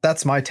on.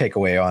 That's my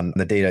takeaway on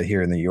the data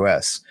here in the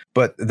US.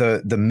 But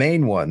the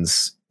main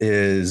ones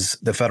is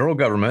the federal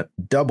government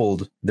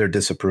doubled their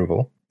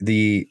disapproval.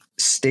 The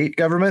state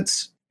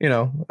governments, they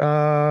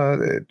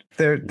were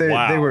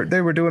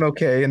doing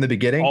okay in the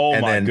beginning. Oh,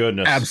 and my then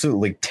goodness.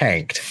 Absolutely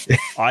tanked.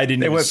 I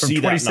didn't even see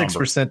that number. They went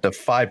from 26% to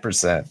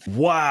 5%.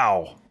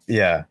 Wow.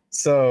 Yeah.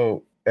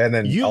 So, and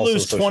then you also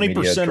lose social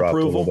 20%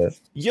 approval.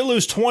 You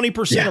lose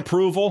 20%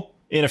 approval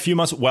in a few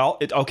months. Well,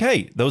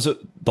 those are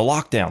the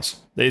lockdowns.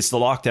 It's the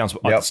lockdowns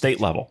at the state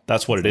level.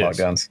 That's what it is.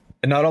 Lockdowns.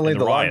 And not only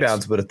the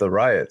lockdowns, but at the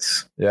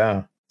riots.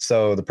 Yeah.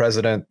 So the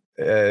president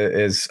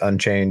is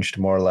unchanged,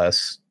 more or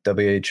less.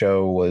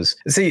 WHO was...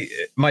 See,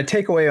 my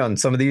takeaway on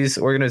some of these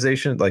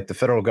organizations, like the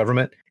federal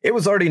government, it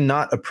was already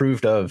not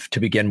approved of to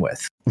begin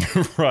with.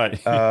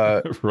 Right.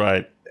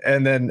 Right.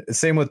 And then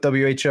same with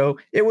WHO,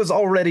 it was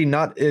already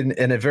not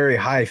in a very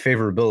high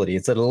favorability.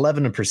 It's at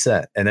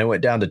 11%, and then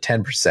went down to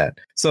 10%.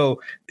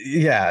 So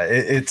yeah,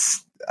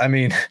 it's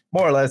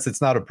more or less,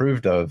 it's not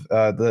approved of.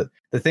 The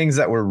things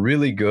that were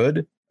really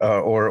good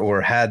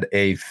or had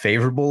a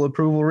favorable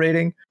approval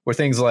rating were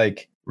things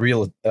like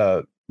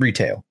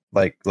retail,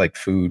 like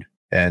food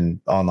and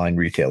online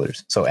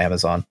retailers. So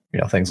Amazon,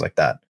 things like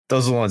that.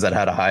 Those are the ones that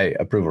had a high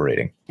approval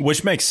rating.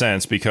 Which makes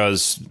sense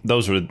because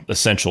those are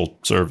essential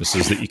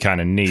services that you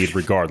kind of need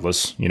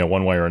regardless,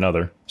 one way or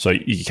another. So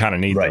you kind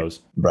of need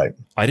those. Right.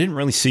 I didn't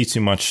really see too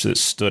much that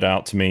stood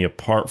out to me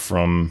apart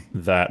from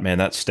that,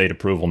 that state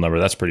approval number.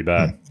 That's pretty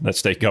bad. That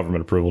state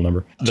government approval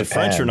number. The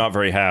French are not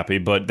very happy,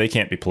 but they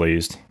can't be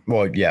pleased.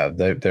 Well, yeah,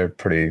 they're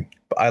pretty.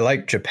 I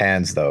like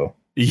Japan's, though.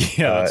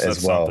 Yeah, that's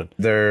as well. Something.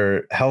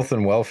 Their health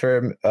and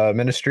welfare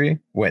ministry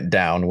went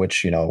down,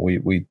 which,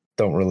 we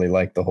don't really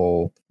like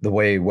the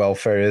way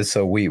welfare is.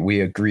 So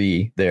we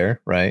agree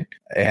there. Right.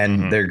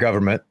 And their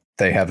government,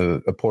 they have a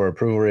poor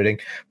approval rating.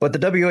 But the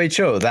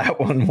WHO, that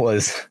one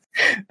was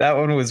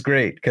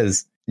great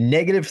because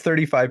negative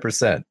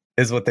 35%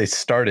 is what they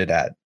started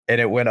at. And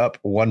it went up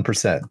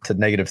 1% to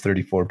negative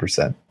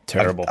 34%.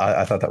 Terrible.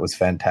 I thought that was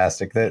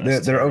fantastic.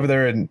 They're over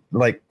there in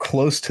like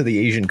close to the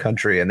Asian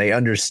country, and they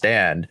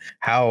understand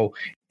how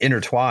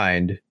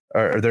intertwined,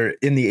 or they're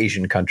in the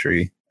Asian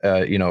country,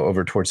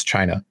 over towards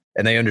China.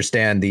 And they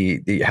understand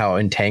the how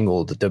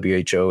entangled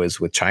the WHO is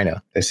with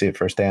China. They see it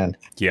firsthand.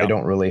 Yeah. They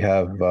don't really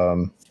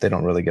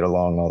get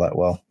along all that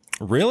well.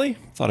 Really?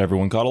 I thought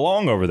everyone got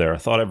along over there. I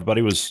thought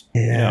everybody was,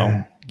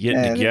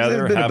 getting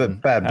together,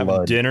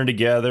 having dinner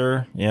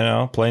together,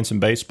 playing some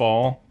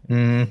baseball.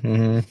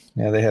 Mm-hmm.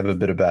 Yeah, they have a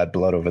bit of bad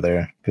blood over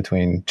there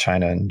between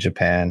China and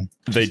Japan.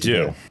 They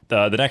do.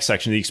 The next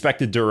section, the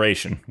expected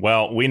duration.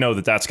 Well, we know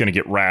that that's going to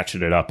get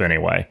ratcheted up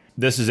anyway.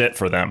 This is it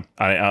for them.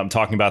 I'm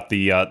talking about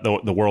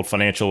the world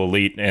financial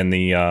elite and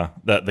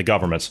the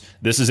governments.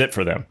 This is it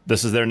for them.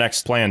 This is their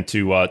next plan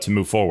to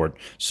move forward.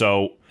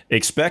 So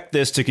expect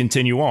this to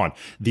continue on.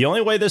 The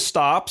only way this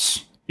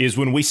stops is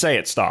when we say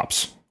it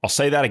stops. I'll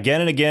say that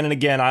again and again and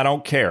again. I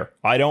don't care.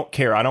 I don't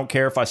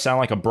care if I sound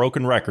like a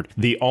broken record.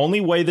 The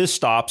only way this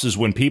stops is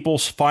when people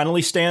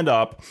finally stand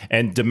up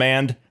and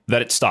demand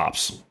that it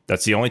stops.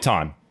 That's the only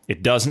time.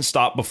 It doesn't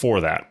stop before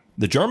that.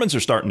 The Germans are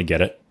starting to get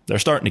it. They're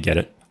starting to get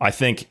it. I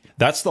think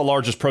that's the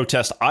largest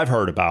protest I've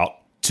heard about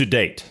to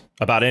date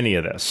about any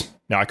of this.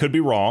 Now, I could be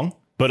wrong,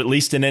 but at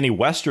least in any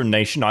Western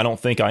nation, I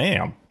don't think I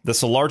am. That's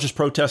the largest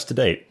protest to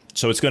date.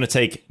 So it's going to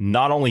take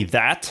not only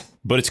that,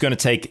 but it's going to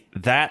take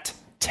that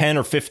 10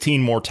 or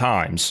 15 more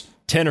times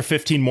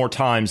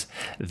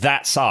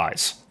that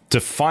size to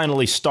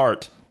finally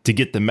start to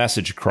get the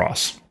message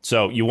across.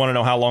 So you want to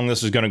know how long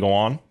this is going to go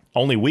on?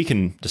 Only we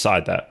can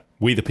decide that.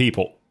 We the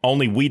people.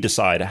 Only we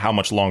decide how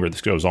much longer this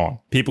goes on.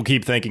 People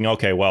keep thinking,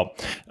 okay, well,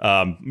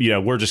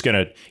 we're just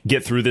going to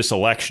get through this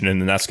election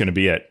and then that's going to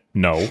be it.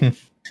 No,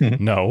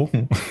 no.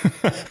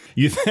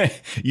 You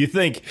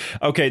think,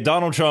 okay,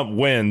 Donald Trump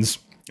wins,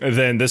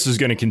 then this is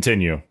going to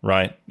continue,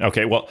 right?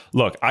 Okay, well,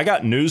 look, I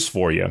got news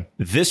for you.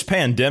 This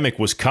pandemic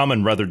was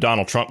coming whether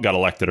Donald Trump got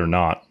elected or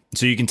not.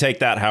 So you can take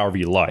that however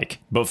you like.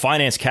 But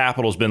Finance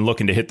Capital's been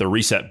looking to hit the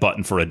reset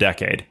button for a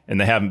decade, and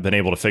they haven't been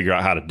able to figure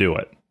out how to do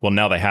it. Well,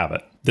 now they have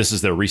it. This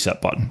is their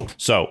reset button.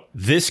 So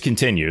this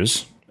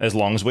continues as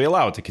long as we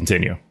allow it to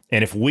continue.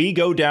 And if we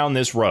go down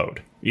this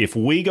road,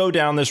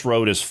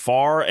 as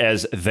far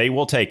as they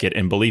will take it,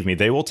 and believe me,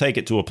 they will take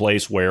it to a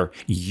place where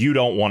you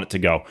don't want it to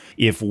go.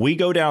 If we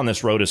go down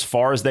this road as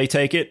far as they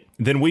take it,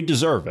 then we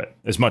deserve it.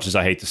 As much as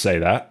I hate to say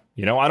that,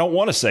 I don't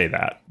want to say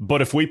that.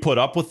 But if we put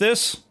up with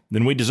this,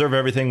 then we deserve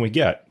everything we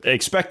get.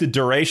 Expected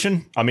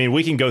duration, I mean,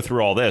 we can go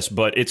through all this,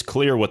 but it's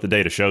clear what the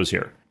data shows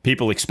here.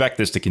 People expect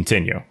this to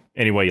continue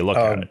any way you look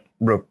at it.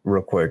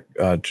 Real quick,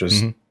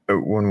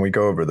 when we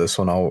go over this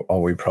one,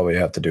 all we probably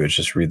have to do is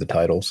just read the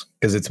titles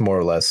because it's more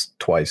or less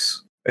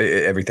twice.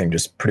 Everything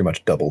just pretty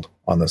much doubled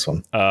on this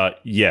one.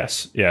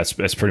 Yes. Yeah,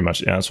 it's pretty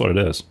much, that's what it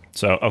is.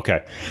 So,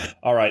 okay.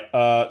 All right.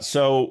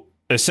 So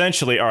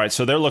essentially, all right.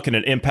 So they're looking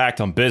at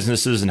impact on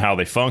businesses and how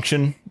they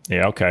function.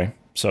 Yeah. Okay.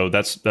 So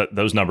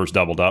those numbers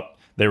doubled up.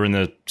 They were in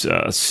the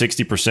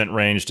 60%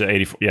 range to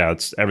 80%. Yeah,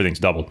 everything's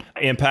doubled.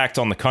 Impact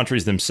on the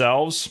countries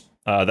themselves.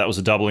 That was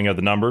a doubling of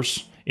the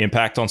numbers.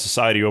 Impact on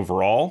society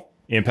overall.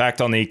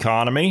 Impact on the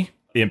economy.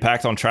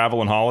 Impact on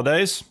travel and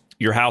holidays.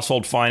 Your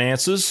household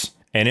finances.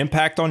 And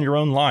impact on your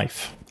own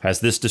life. Has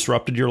this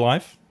disrupted your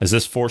life? Has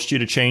this forced you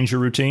to change your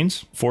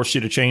routines? Forced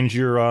you to change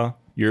your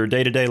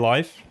day-to-day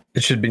life?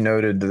 It should be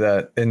noted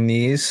that in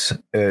these,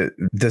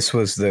 this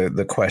was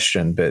the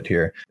question bit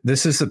here.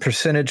 This is the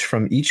percentage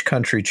from each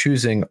country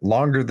choosing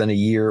longer than a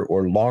year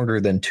or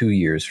longer than 2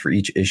 years for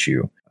each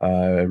issue.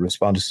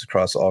 Respondents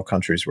across all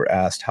countries were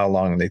asked how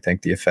long they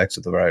think the effects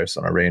of the virus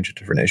on a range of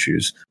different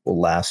issues will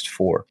last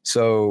for.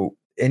 So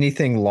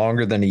anything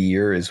longer than a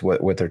year is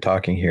what they're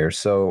talking here.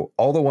 So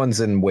all the ones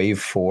in wave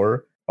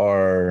 4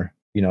 are,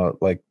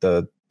 like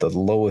the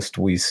lowest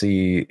we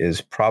see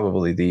is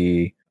probably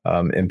the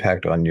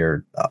impact on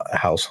your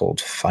household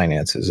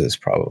finances is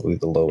probably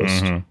the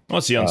lowest. Mm-hmm. Well,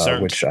 it's the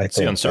uncertainty. Which I think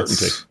the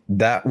uncertainty.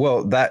 That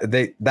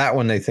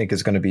one they think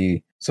is going to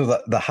be,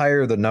 so the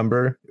higher the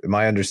number,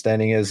 my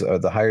understanding is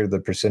the higher the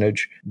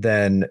percentage,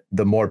 then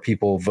the more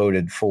people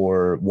voted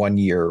for 1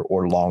 year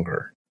or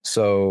longer.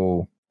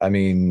 So, I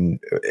mean,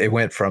 it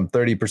went from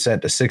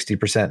 30% to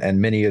 60%, and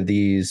many of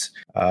these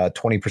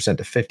 20%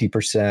 to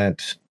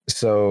 50%.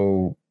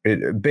 So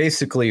it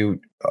basically,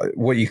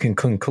 what you can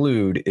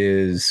conclude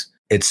is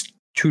it's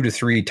 2 to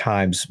 3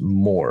 times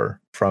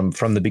more from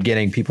the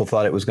beginning. People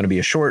thought it was going to be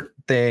a short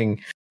thing.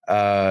 We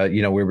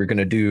were going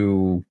to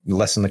do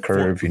lessen the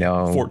curve,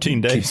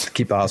 14 days.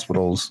 Keep the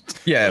hospitals.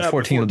 Yeah,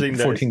 14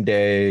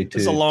 day.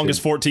 It's the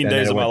longest 14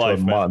 days of my life,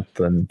 a month.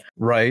 And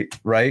right.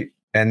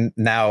 And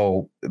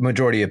now the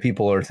majority of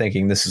people are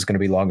thinking this is going to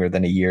be longer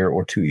than a year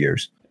or 2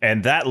 years.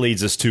 And that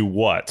leads us to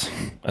what?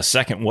 A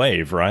second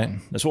wave, right?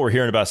 That's what we're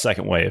hearing about,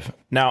 second wave.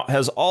 Now,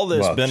 has all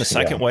this been a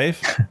second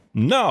wave?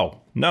 No,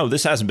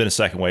 this hasn't been a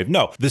second wave.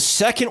 No, the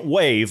second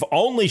wave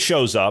only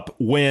shows up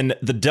when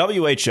the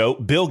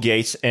WHO, Bill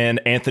Gates, and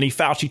Anthony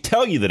Fauci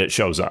tell you that it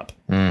shows up.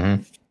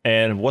 Mm-hmm.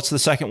 And what's the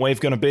second wave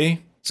going to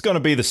be? It's going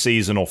to be the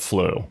seasonal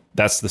flu.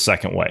 That's the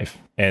second wave.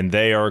 And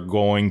they are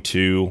going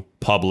to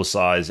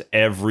publicize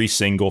every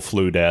single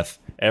flu death,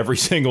 every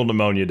single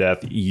pneumonia death.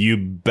 You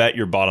bet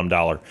your bottom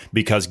dollar.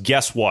 Because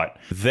guess what?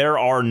 There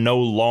are no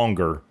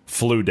longer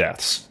flu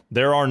deaths.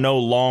 There are no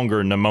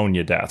longer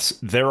pneumonia deaths.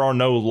 There are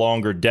no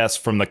longer deaths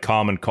from the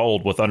common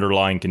cold with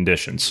underlying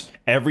conditions.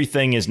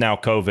 Everything is now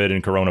COVID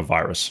and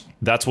coronavirus.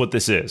 That's what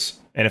this is.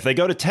 And if they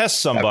go to test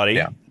somebody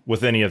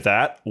with any of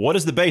that, what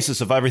is the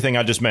basis of everything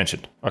I just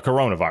mentioned? A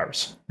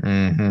coronavirus.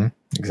 Mm-hmm.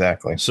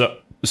 Exactly. So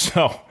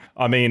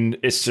I mean,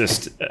 it's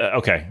just,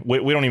 okay, we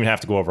don't even have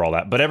to go over all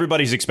that. But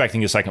everybody's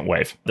expecting a second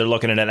wave. They're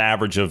looking at an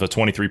average of a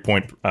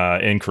 23-point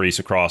increase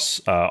across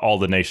all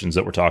the nations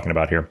that we're talking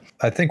about here.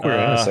 I think we're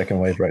in a second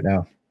wave right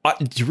now.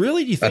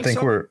 Really? Do you think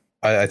so?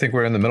 I think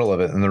we're in the middle of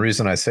it. And the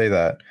reason I say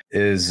that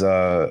is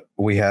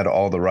we had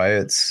all the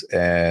riots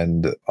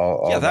and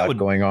all that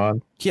going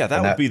on. Yeah,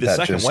 that would be the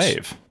second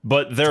wave.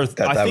 But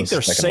I think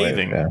they're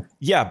saving.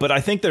 But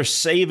I think they're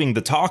saving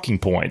the talking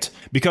point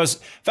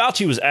because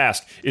Fauci was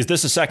asked, is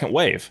this a second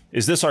wave?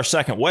 Is this our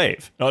second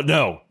wave?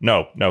 No,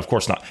 of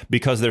course not.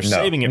 Because they're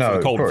saving it for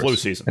the cold and flu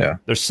season. Yeah.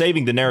 They're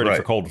saving the narrative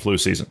for cold and flu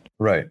season.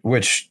 Right.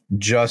 Which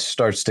just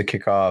starts to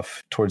kick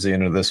off towards the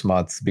end of this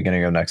month,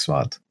 beginning of next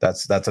month.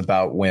 That's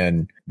about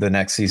when the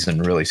next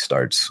season really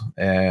starts.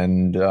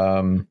 And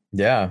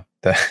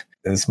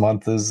this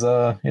month is,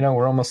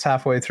 we're almost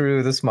halfway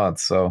through this month,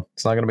 so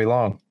it's not going to be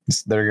long.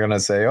 They're going to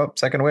say,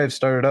 second wave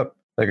started up.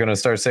 they're going to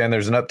start saying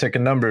there's an uptick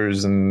in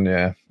numbers, and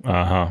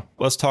yeah.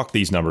 Let's talk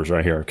these numbers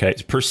right here, okay?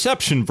 It's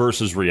perception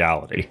versus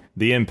reality,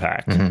 the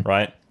impact,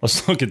 right?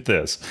 Let's look at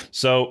this.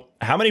 So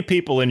how many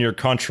people in your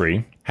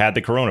country had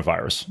the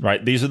coronavirus,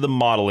 right? These are the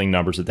modeling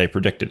numbers that they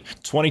predicted.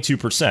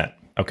 22%,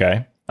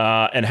 okay?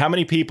 And how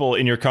many people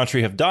in your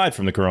country have died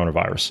from the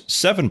coronavirus?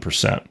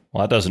 7%.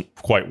 Well, that doesn't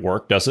quite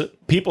work, does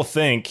it? People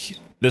think...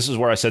 This is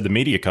where I said the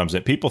media comes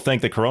in. People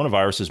think the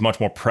coronavirus is much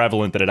more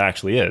prevalent than it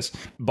actually is.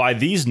 By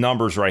these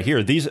numbers right here,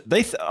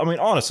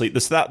 honestly, the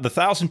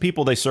 1,000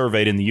 people they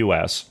surveyed in the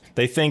U.S.,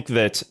 they think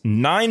that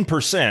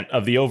 9%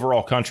 of the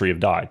overall country have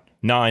died.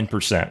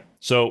 9%.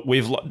 So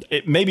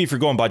maybe if you're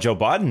going by Joe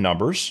Biden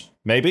numbers,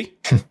 maybe.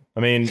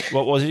 I mean,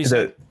 what was it he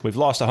said? We've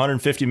lost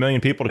 150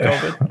 million people to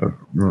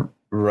COVID.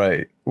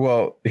 Right.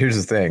 Well, here's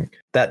the thing.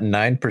 That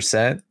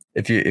 9%,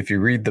 if you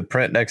read the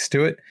print next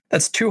to it,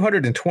 that's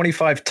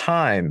 225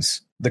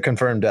 times the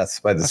confirmed deaths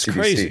by the CDC.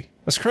 Crazy.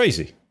 That's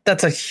crazy.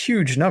 That's a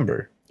huge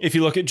number. If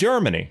you look at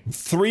Germany,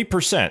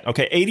 3%.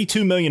 Okay,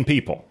 82 million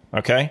people.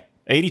 Okay,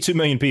 82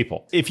 million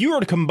people. If you were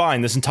to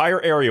combine this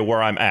entire area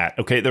where I'm at,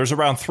 okay, there's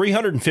around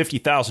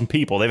 350,000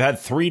 people. They've had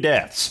 3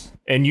 deaths.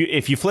 And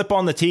if you flip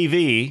on the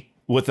TV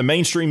with the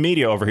mainstream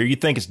media over here,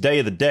 you'd think it's Day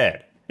of the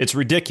Dead. It's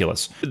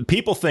ridiculous.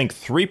 People think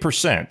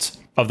 3%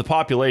 of the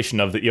population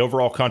of the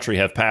overall country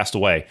have passed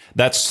away.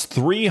 That's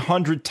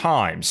 300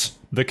 times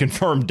the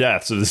confirmed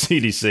deaths of the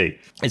CDC.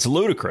 It's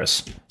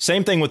ludicrous.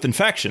 Same thing with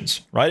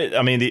infections, right?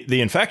 I mean,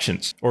 the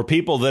infections or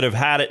people that have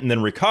had it and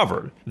then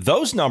recovered,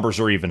 those numbers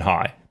are even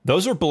high.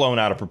 Those are blown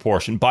out of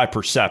proportion by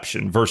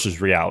perception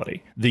versus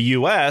reality. The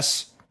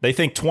U.S., they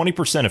think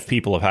 20% of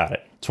people have had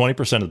it.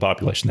 20% of the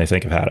population they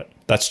think have had it.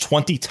 That's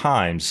 20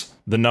 times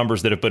the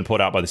numbers that have been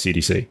put out by the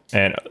CDC.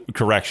 And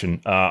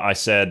correction, I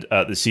said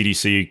the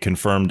CDC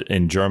confirmed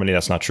in Germany.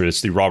 That's not true.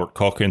 It's the Robert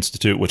Koch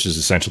Institute, which is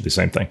essentially the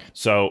same thing.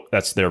 So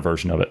that's their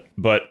version of it.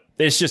 But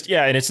it's just,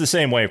 yeah, and it's the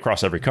same way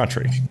across every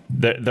country.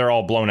 They're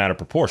all blown out of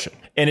proportion.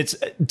 And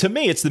to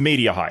me, it's the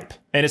media hype.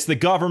 And it's the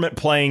government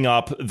playing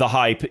up the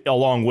hype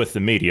along with the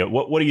media.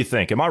 What do you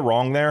think? Am I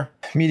wrong there?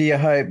 Media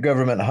hype,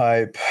 government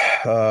hype.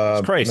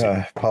 It's crazy.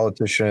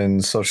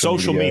 Politicians,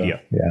 social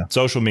media. Yeah.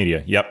 Social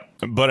media. Yep.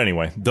 But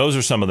anyway, those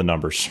are some of the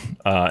numbers.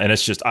 And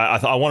it's just,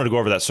 I wanted to go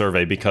over that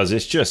survey because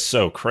it's just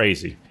so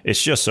crazy.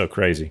 It's just so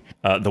crazy.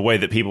 The way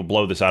that people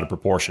blow this out of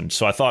proportion.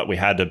 So I thought we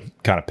had to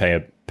kind of pay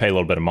a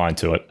little bit of mind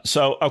to it.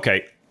 So,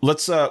 okay.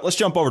 Let's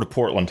jump over to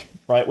Portland,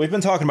 right? We've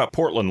been talking about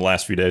Portland the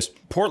last few days.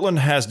 Portland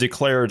has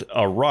declared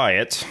a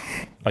riot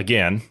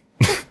again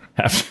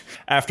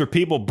after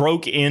peaceful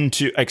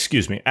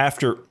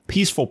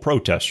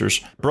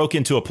protesters broke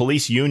into a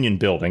police union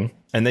building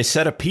and they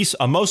set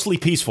a mostly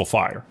peaceful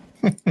fire.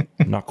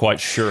 I'm not quite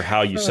sure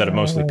how you set a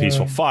mostly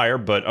peaceful fire,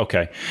 but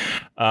okay.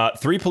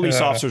 3 police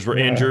officers were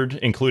injured,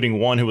 including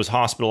one who was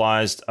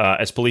hospitalized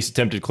as police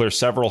attempted to clear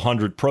several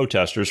hundred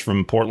protesters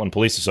from Portland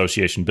Police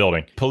Association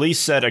building. Police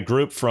said a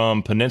group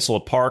from Peninsula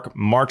Park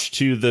marched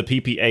to the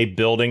PPA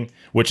building,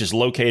 which is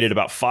located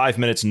about 5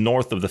 minutes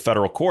north of the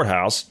federal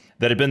courthouse,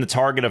 that had been the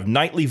target of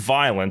nightly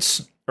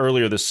violence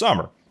earlier this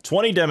summer.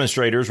 20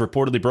 demonstrators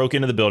reportedly broke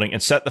into the building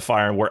and set the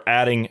fire and were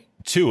adding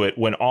to it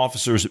when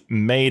officers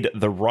made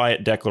the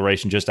riot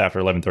declaration just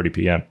after 11:30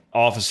 p.m.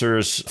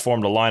 Officers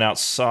formed a line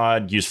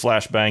outside, used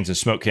flashbangs and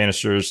smoke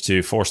canisters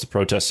to force the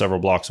protest several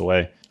blocks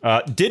away.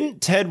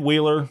 Didn't Ted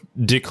Wheeler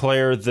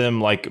declare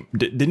them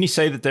didn't he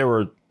say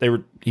that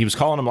he was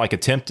calling them like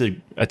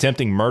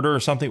attempting murder or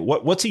something?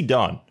 What's he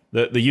done?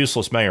 The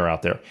useless mayor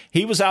out there.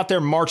 He was out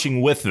there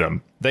marching with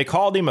them. They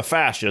called him a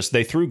fascist.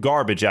 They threw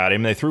garbage at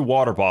him. They threw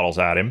water bottles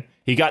at him.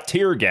 He got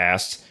tear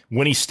gassed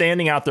when he's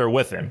standing out there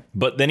with him.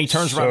 But then he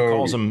turns around and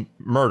calls them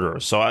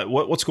murderers. So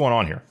what's going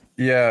on here?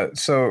 Yeah.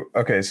 So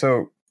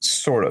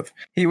sort of.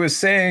 He was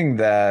saying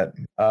that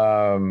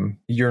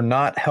you're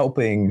not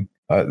helping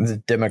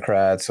the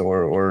Democrats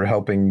or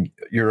helping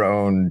your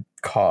own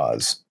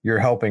cause. You're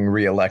helping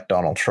reelect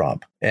Donald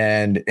Trump.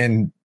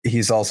 And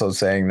he's also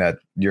saying that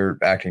you're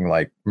acting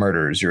like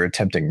murderers. You're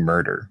attempting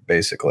murder,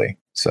 basically.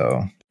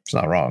 So it's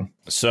not wrong.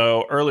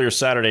 So earlier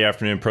Saturday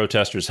afternoon,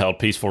 protesters held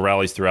peaceful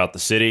rallies throughout the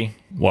city.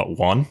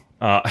 One?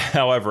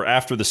 However,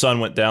 after the sun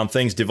went down,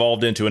 things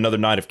devolved into another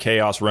night of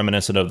chaos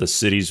reminiscent of the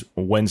city's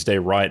Wednesday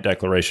riot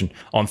declaration.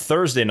 On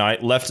Thursday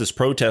night, leftist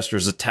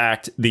protesters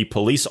attacked the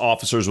police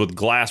officers with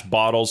glass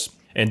bottles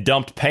and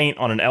dumped paint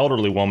on an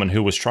elderly woman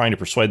who was trying to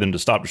persuade them to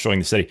stop destroying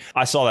the city.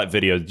 I saw that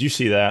video. Did you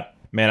see that?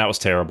 Man, that was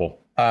terrible.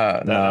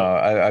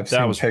 I've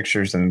seen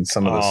pictures and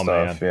some of the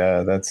stuff. Man.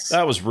 Yeah,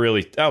 that was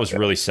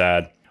really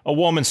sad. A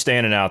woman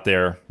standing out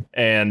there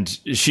and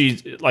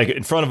she's like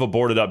in front of a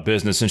boarded up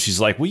business and she's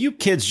like, will you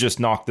kids just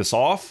knock this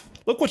off?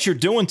 Look what you're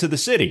doing to the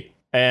city.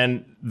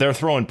 And they're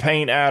throwing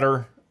paint at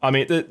her. I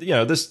mean,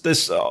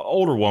 this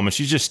older woman,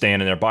 she's just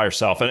standing there by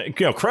herself. And,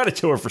 credit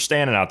to her for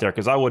standing out there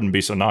because I wouldn't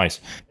be so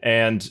nice.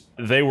 And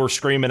they were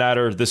screaming at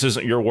her, this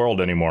isn't your world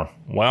anymore.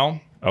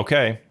 Well,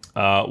 okay.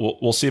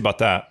 We'll see about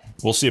that.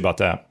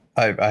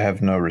 I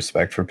have no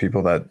respect for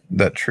people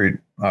that treat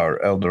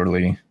our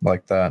elderly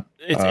like that.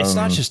 It's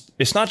not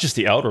just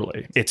the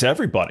elderly. It's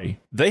everybody.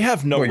 They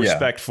have no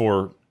respect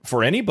for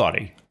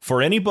anybody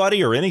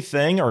or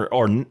anything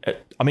or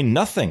I mean,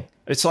 nothing.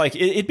 It's like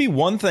it'd be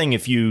one thing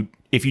if you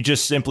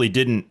just simply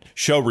didn't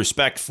show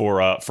respect for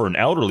an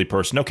elderly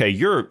person. Okay,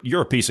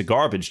 you're a piece of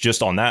garbage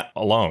just on that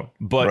alone.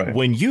 But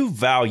when you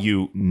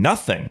value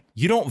nothing,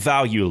 you don't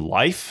value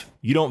life,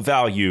 you don't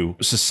value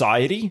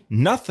society,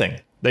 nothing.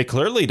 They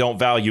clearly don't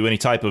value any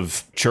type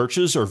of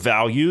churches or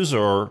values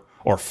or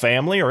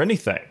family or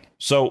anything.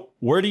 So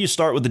where do you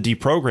start with the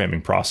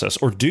deprogramming process?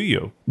 Or do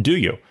you?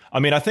 I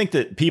mean, I think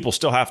that people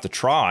still have to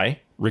try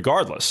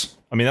regardless.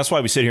 I mean, that's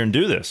why we sit here and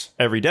do this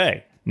every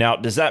day. Now,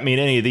 does that mean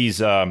any of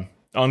these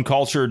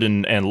uncultured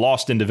and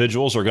lost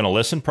individuals are going to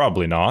listen?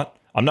 Probably not.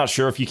 I'm not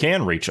sure if you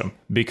can reach them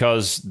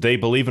because they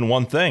believe in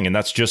one thing, and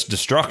that's just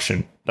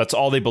destruction. That's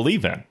all they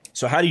believe in.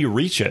 So how do you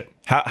reach it?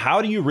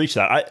 How do you reach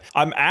that?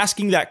 I'm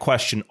asking that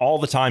question all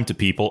the time to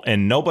people,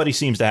 and nobody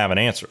seems to have an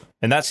answer.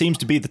 And that seems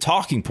to be the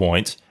talking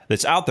point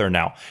that's out there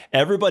now.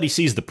 Everybody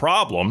sees the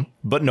problem,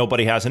 but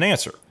nobody has an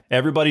answer.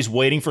 Everybody's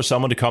waiting for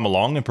someone to come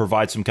along and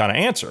provide some kind of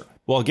answer.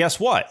 Well, guess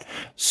what?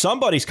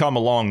 Somebody's come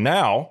along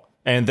now,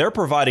 and they're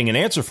providing an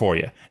answer for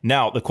you.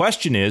 Now, the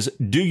question is,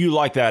 do you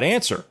like that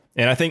answer?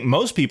 And I think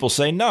most people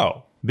say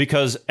no,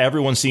 because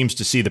everyone seems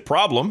to see the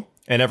problem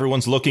and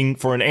everyone's looking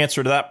for an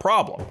answer to that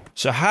problem.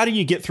 So how do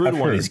you get through to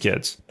one of these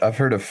kids? I've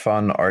heard a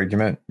fun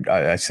argument.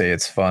 I say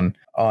it's fun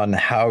on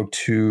how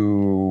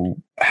to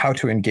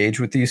engage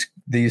with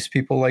these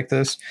people like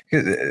this.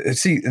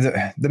 See,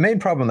 the main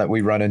problem that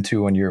we run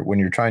into when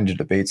you're trying to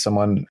debate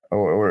someone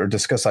or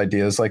discuss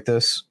ideas like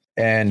this,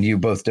 and you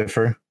both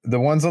differ, the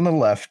ones on the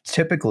left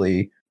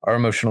typically are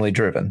emotionally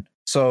driven.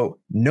 So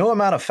no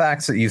amount of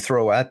facts that you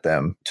throw at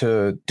them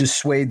to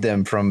dissuade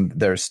them from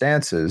their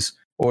stances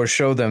or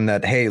show them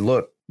that, hey,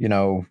 look,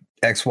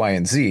 X, Y,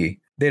 and Z,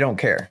 they don't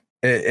care.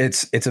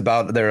 It's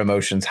about their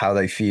emotions, how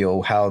they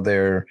feel,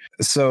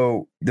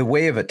 so the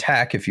way of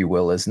attack, if you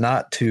will, is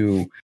not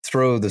to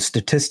throw the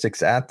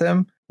statistics at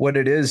them. What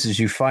it is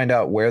you find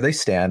out where they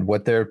stand,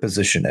 what their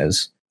position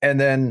is, and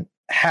then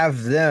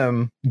have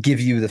them give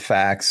you the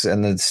facts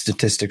and the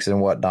statistics and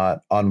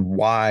whatnot on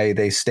why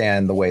they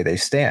stand the way they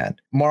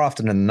stand. More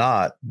often than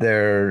not,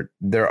 their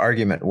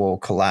argument will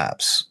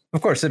collapse.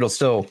 Of course,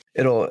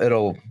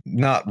 it'll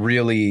not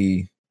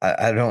really.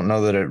 I don't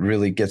know that it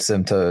really gets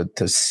them to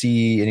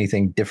see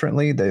anything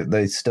differently.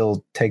 They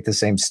still take the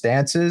same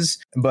stances,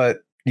 but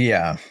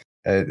yeah,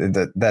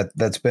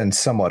 that's been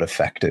somewhat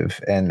effective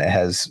and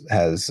has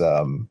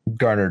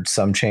garnered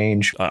some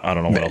change. I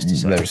don't know what else to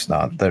say.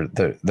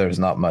 There's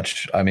not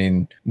much. I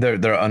mean,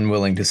 they're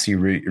unwilling to see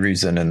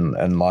reason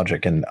and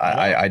logic, and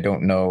I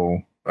don't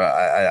know.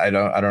 I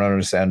don't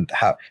understand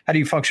how do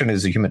you function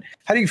as a human?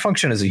 How do you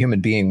function as a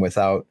human being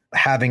without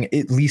having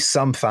at least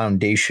some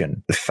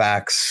foundation, the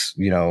facts?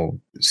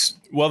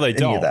 Well, they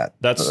don't.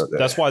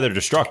 That's why they're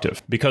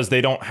destructive, because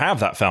they don't have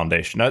that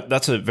foundation.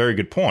 That's a very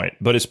good point,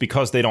 but it's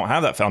because they don't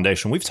have that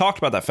foundation. We've talked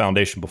about that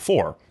foundation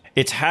before.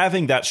 It's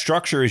having that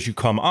structure as you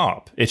come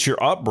up. It's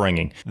your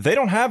upbringing. They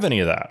don't have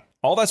any of that.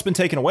 All that's been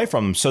taken away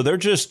from them. So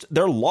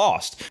they're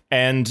lost,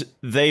 and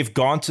they've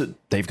gone to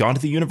the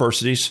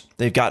universities.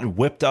 They've gotten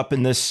whipped up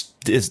in this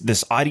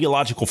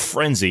ideological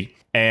frenzy,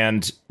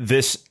 and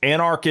this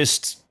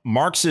anarchist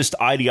Marxist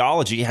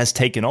ideology has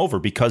taken over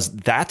because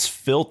that's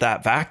filled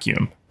that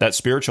vacuum, that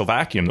spiritual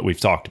vacuum that we've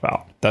talked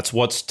about. That's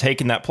what's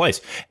taken that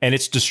place, and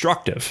it's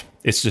destructive.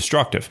 It's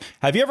destructive.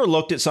 Have you ever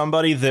looked at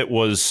somebody that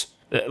was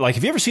like,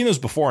 have you ever seen those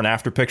before and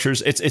after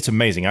pictures? It's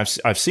amazing.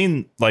 I've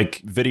seen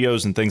like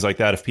videos and things like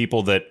that of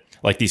people that,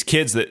 like these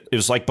kids that it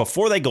was like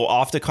before they go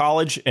off to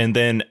college and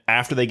then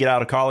after they get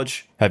out of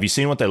college. Have you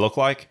seen what they look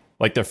like?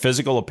 Like their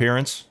physical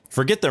appearance?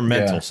 Forget their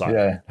mental side.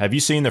 Yeah. Have you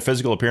seen their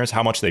physical appearance?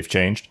 How much they've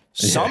changed?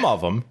 Yeah. Some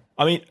of them,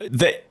 I mean,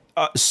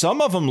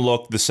 some of them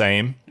look the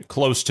same,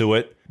 close to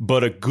it,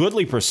 but a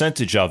goodly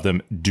percentage of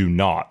them do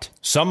not.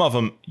 Some of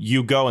them,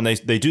 you go and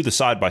they do the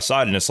side by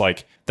side, and it's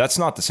like, that's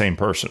not the same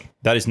person.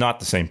 That is not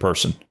the same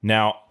person.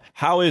 Now,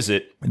 how is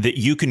it that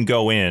you can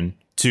go in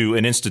to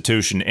an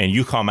institution and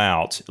you come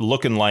out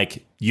looking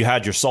like you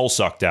had your soul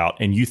sucked out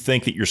and you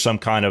think that you're some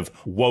kind of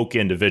woke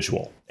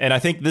individual? And I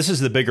think this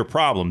is the bigger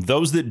problem.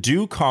 Those that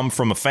do come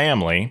from a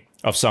family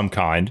of some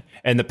kind,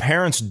 and the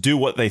parents do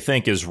what they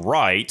think is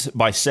right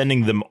by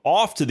sending them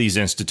off to these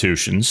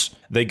institutions.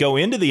 They go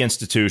into the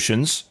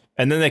institutions,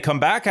 and then they come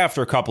back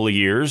after a couple of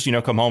years,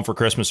 come home for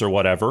Christmas or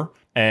whatever,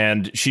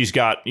 and she's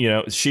got,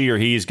 she or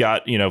he's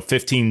got,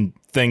 15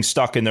 things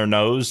stuck in their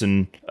nose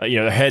and,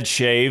 their head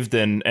shaved,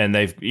 and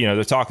they've,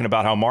 they're talking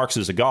about how Marx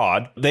is a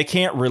god. They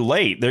can't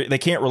relate. They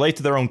can't relate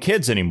to their own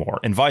kids anymore,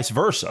 and vice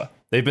versa.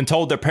 They've been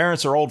told their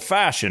parents are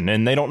old-fashioned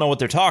and they don't know what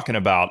they're talking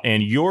about,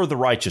 and you're the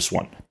righteous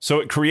one. So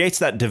it creates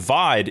that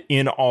divide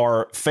in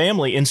our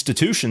family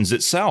institutions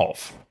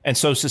itself. And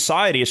so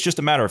society, it's just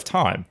a matter of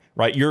time,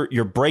 right?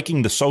 You're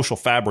breaking the social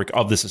fabric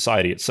of the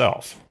society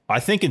itself. I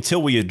think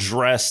until we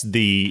address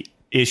the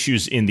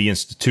issues in the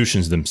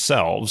institutions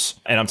themselves,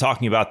 and I'm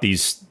talking about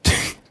these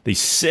these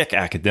sick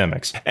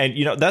academics. And,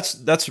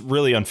 that's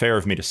really unfair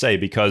of me to say,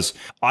 because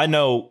I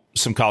know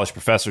some college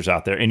professors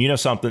out there, and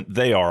something,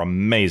 they are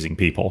amazing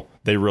people.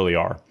 They really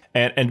are.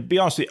 And to be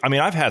honest with you, I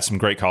mean, I've had some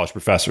great college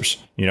professors.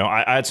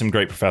 I had some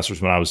great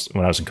professors when I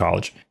was in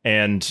college,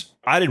 and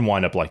I didn't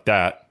wind up like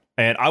that.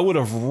 And I would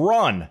have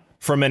run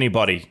from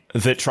anybody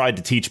that tried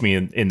to teach me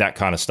in that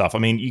kind of stuff. I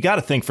mean, you got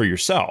to think for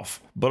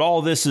yourself. But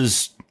all this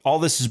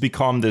has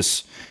become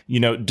this,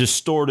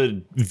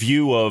 distorted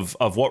view of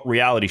what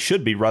reality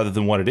should be rather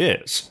than what it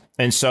is.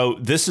 And so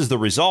this is the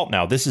result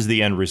now. This is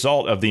the end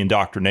result of the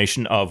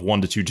indoctrination of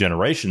 1 to 2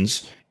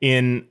 generations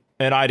in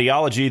an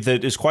ideology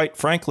that is, quite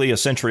frankly, a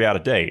century out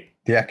of date.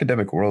 The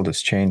academic world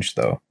has changed,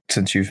 though,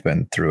 since you've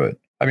been through it.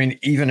 I mean,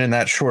 even in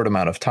that short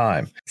amount of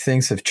time,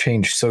 things have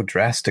changed so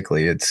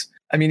drastically.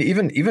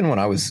 Even when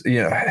I was,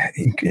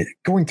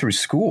 going through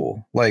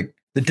school, like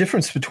the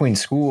difference between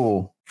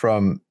school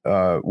from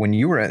when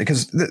you were in,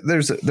 because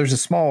there's a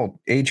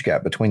small age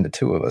gap between the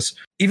two of us.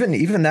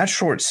 Even that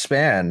short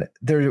span,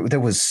 there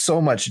was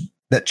so much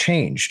that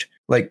changed.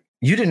 Like,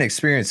 you didn't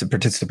experience the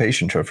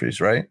participation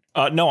trophies, right?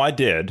 No, I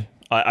did.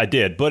 I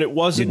did, but it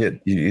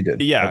wasn't. You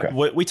did. Yeah,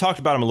 okay. we talked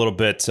about them a little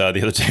bit the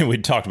other day. We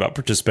talked about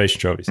participation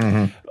trophies.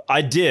 Mm-hmm.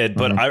 I did,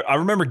 but I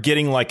remember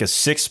getting like a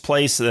 6th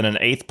place and an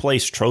 8th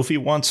place trophy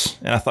once,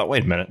 and I thought,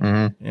 wait a minute,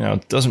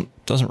 it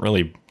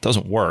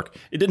doesn't work.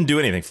 It didn't do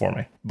anything for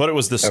me, but it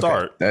was the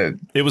start.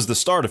 It was the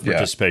start of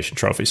participation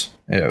trophies.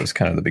 Yeah, it was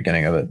kind of the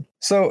beginning of it.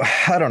 So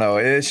I don't know.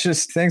 It's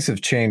just things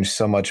have changed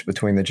so much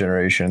between the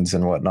generations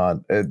and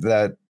whatnot.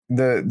 That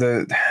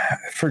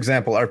for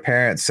example, our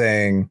parents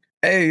saying,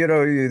 hey,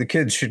 the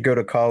kids should go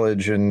to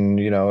college and,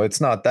 it's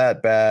not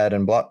that bad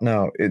and blah.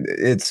 No,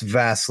 it's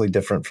vastly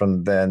different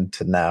from then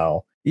to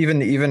now.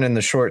 Even in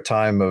the short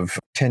time of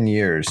 10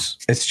 years,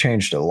 it's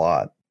changed a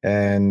lot.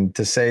 And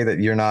to say that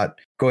you're not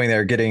going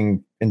there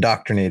getting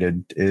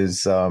indoctrinated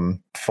is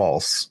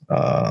false.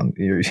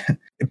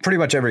 Pretty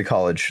much every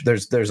college,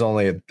 there's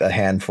only a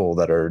handful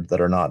that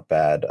are not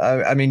bad.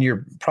 I mean,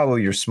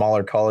 your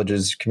smaller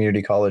colleges,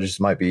 community colleges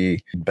might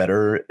be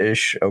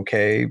better-ish,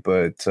 okay,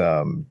 but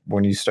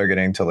when you start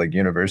getting to like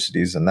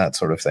universities and that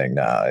sort of thing,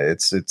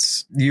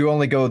 it's you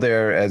only go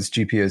there, as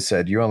GP has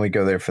said, you only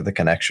go there for the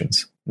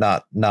connections.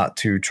 Not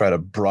to try to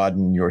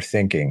broaden your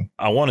thinking.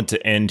 I wanted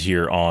to end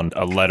here on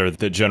a letter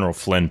that General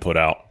Flynn put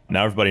out.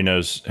 Now everybody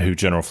knows who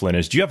General Flynn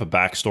is. Do you have a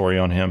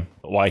backstory on him?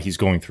 Why he's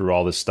going through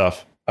all this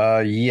stuff?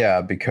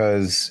 Yeah,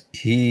 because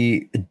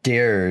he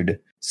dared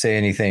say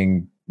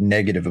anything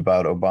negative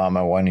about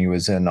Obama when he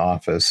was in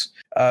office.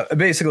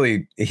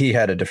 Basically, he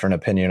had a different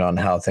opinion on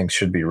how things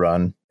should be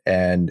run,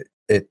 and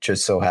it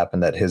just so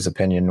happened that his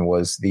opinion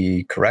was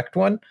the correct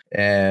one.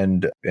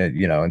 And,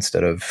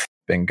 instead of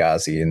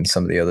Benghazi and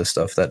some of the other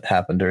stuff that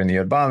happened during the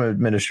Obama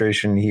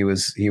administration, he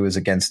was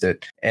against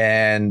it.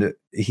 And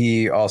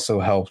he also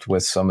helped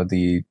with some of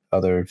the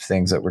other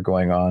things that were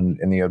going on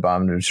in the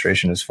Obama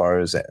administration as far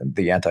as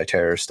the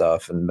anti-terror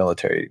stuff and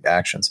military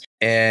actions.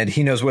 And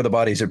he knows where the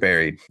bodies are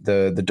buried,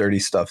 the dirty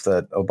stuff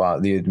that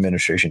the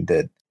administration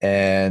did.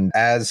 And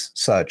as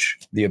such,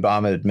 the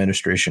Obama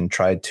administration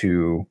tried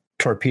to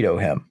torpedo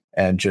him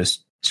and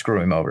just screw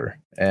him over.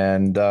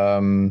 And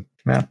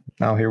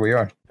now here we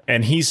are.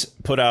 And he's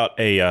put out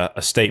a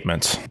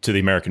statement to the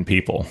American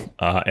people,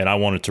 and I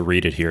wanted to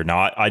read it here.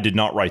 Now, I did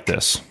not write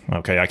this.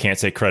 Okay, I can't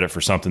take credit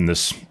for something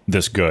this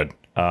good.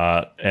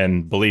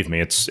 And believe me,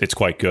 it's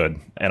quite good.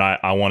 And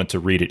I wanted to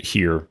read it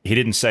here. He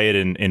didn't say it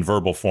in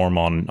verbal form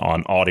on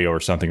audio or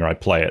something, or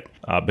I'd play it,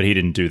 but he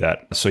didn't do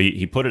that. So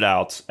he put it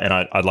out, and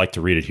I'd like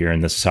to read it here,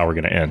 and this is how we're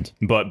going to end.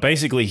 But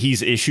basically,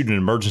 he's issued an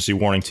emergency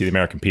warning to the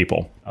American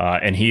people,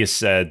 and he has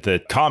said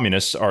that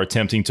communists are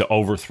attempting to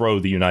overthrow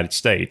the United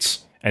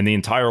States. And the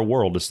entire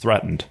world is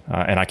threatened.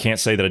 And I can't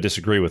say that I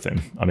disagree with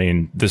him. I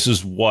mean, this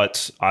is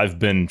what I've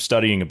been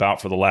studying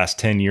about for the last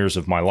 10 years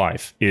of my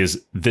life,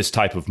 is this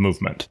type of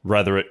movement.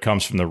 Whether it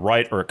comes from the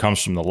right or it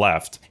comes from the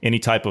left, any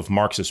type of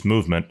Marxist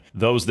movement,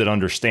 those that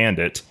understand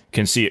it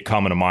can see it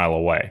coming a mile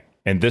away.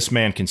 And this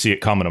man can see it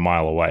coming a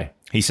mile away.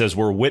 He says,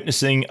 we're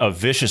witnessing a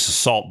vicious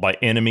assault by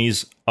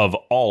enemies of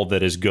all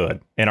that is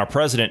good. And our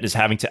president is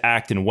having to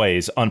act in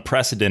ways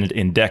unprecedented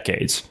in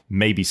decades,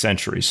 maybe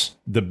centuries.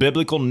 The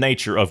biblical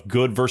nature of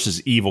good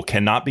versus evil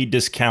cannot be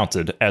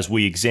discounted as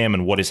we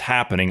examine what is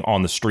happening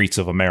on the streets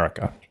of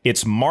America.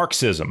 It's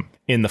Marxism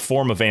in the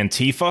form of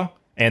Antifa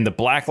and the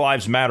Black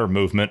Lives Matter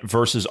movement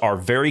versus our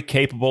very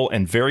capable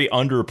and very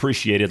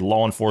underappreciated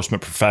law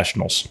enforcement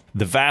professionals,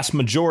 the vast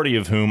majority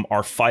of whom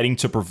are fighting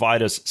to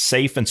provide us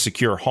safe and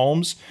secure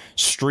homes,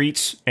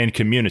 streets, and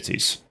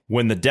communities.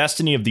 When the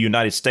destiny of the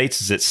United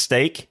States is at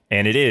stake,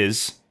 and it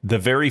is, the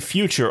very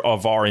future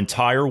of our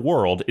entire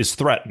world is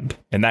threatened.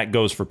 And that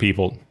goes for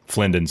people,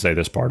 Flynn didn't say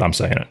this part, I'm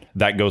saying it.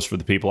 That goes for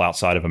the people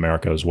outside of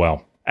America as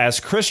well. As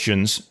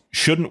Christians,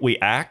 shouldn't we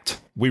act?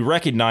 We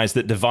recognize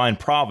that divine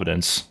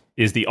providence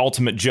is the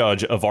ultimate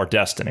judge of our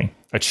destiny.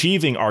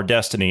 achieving our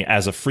destiny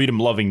as a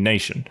freedom-loving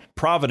nation.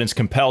 Providence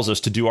compels us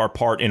to do our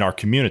part in our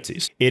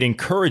communities. It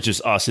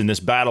encourages us in this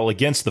battle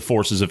against the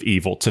forces of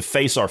evil to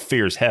face our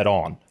fears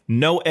head-on.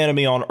 No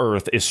enemy on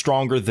earth is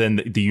stronger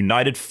than the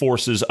united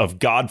forces of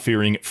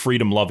God-fearing,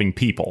 freedom-loving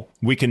people.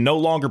 We can no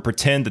longer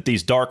pretend that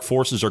these dark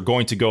forces are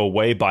going to go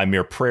away by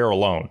mere prayer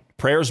alone.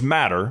 Prayers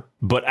matter,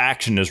 but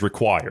action is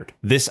required.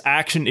 This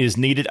action is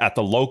needed at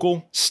the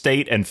local,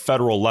 state, and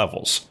federal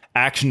levels.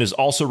 Action is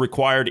also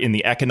required in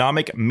the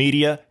economic,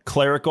 media,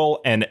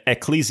 clerical, and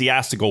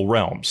ecclesiastical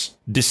realms.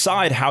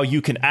 Decide how you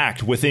can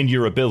act within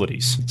your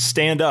abilities.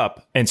 Stand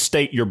up and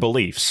state your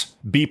beliefs.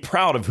 Be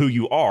proud of who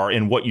you are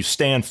and what you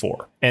stand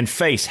for. And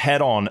face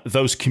head-on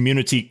those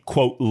community,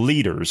 quote,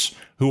 leaders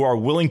who are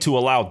willing to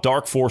allow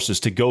dark forces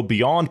to go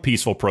beyond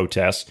peaceful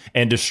protests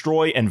and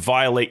destroy and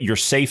violate your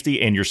safety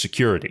and your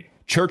security.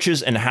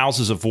 Churches and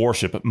houses of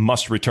worship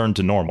must return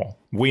to normal.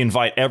 We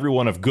invite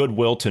everyone of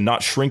goodwill to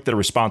not shrink their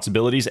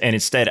responsibilities and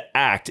instead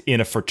act in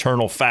a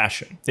fraternal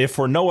fashion. If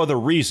for no other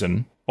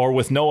reason, or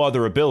with no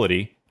other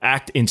ability,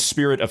 act in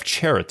spirit of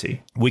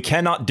charity. We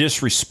cannot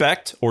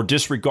disrespect or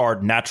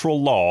disregard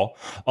natural law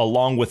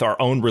along with our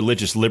own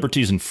religious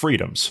liberties and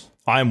freedoms.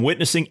 I am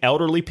witnessing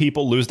elderly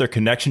people lose their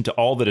connection to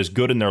all that is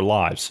good in their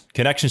lives,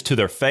 connections to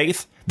their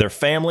faith, their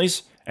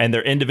families, and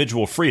their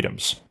individual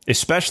freedoms,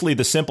 especially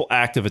the simple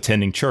act of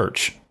attending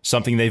church,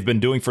 something they've been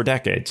doing for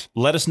decades.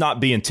 Let us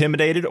not be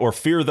intimidated or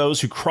fear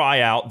those who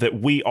cry out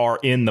that we are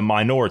in the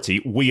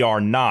minority. We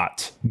are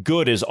not.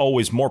 Good is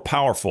always more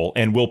powerful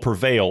and will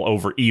prevail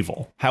over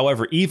evil.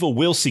 However, evil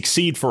will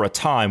succeed for a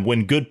time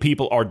when good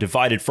people are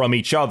divided from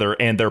each other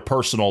and their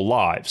personal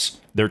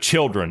lives. Their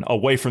children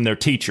away from their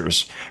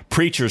teachers,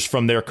 preachers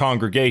from their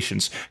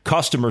congregations,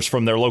 customers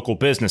from their local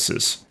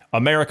businesses.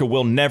 America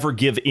will never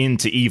give in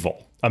to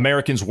evil.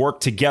 Americans work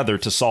together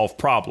to solve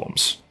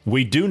problems.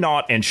 We do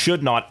not and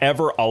should not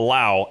ever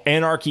allow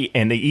anarchy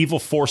and the evil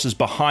forces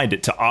behind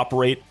it to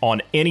operate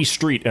on any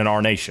street in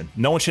our nation.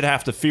 No one should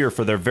have to fear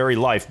for their very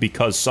life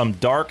because some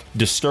dark,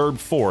 disturbed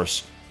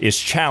force is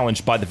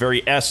challenged by the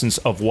very essence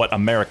of what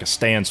America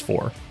stands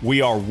for.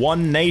 We are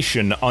one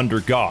nation under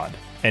God,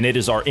 and it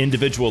is our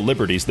individual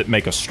liberties that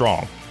make us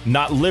strong,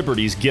 not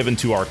liberties given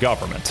to our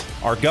government.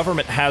 Our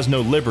government has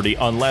no liberty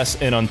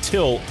unless and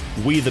until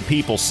we the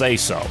people say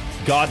so.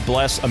 God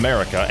bless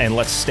America, and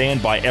let's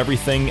stand by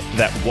everything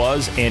that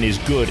was and is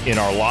good in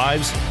our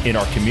lives, in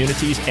our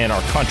communities, and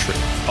our country.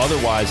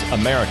 Otherwise,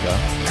 America,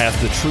 as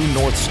the true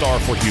North Star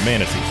for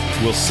humanity,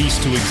 will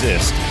cease to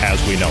exist as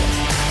we know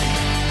it.